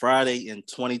first Friday in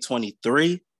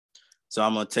 2023. So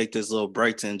I'm going to take this little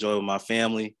break to enjoy with my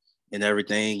family and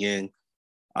everything. And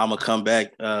I'm going to come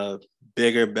back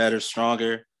bigger, better,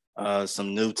 stronger,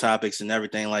 some new topics and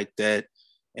everything like that.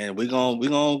 And we're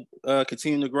gonna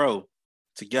continue to grow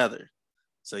together.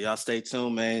 So y'all stay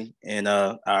tuned, man. And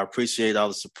I appreciate all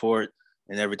the support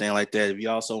and everything like that. If you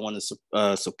also want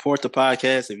to support the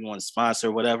podcast, if you want to sponsor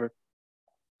or whatever,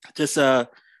 just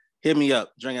hit me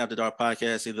up, Drinking After Dark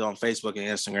Podcast, either on Facebook and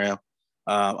Instagram.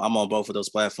 I'm on both of those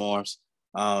platforms.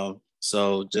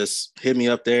 So just hit me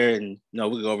up there and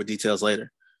we'll go over details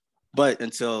later. But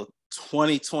until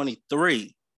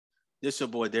 2023, this your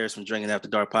boy Darius from Drinking After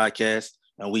Dark Podcast,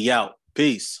 and we out.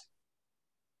 Peace.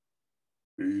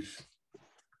 Peace.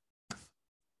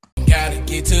 Gotta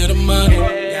get to the money.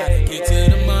 Gotta get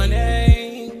to the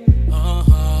money.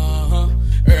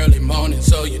 Early morning,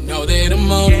 so you know that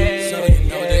I'm on it. So you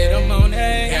know that I'm on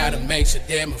it. Gotta make sure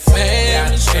that my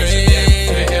family straight.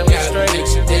 Gotta make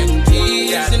sure that the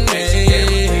kids and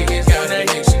me. Gotta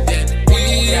make sure that the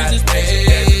bills is paid.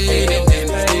 And then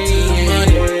let's get to the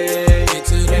money. Get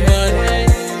to the money.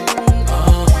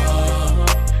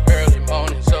 Early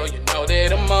morning, so you know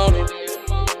that I'm on it.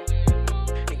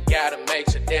 And gotta make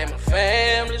sure that my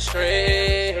family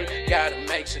straight. Gotta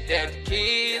make sure that the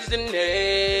kids and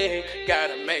they.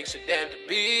 Gotta make sure that the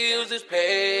bills is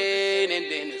paid.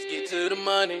 And then let's get to the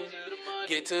money.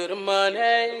 Get to the money.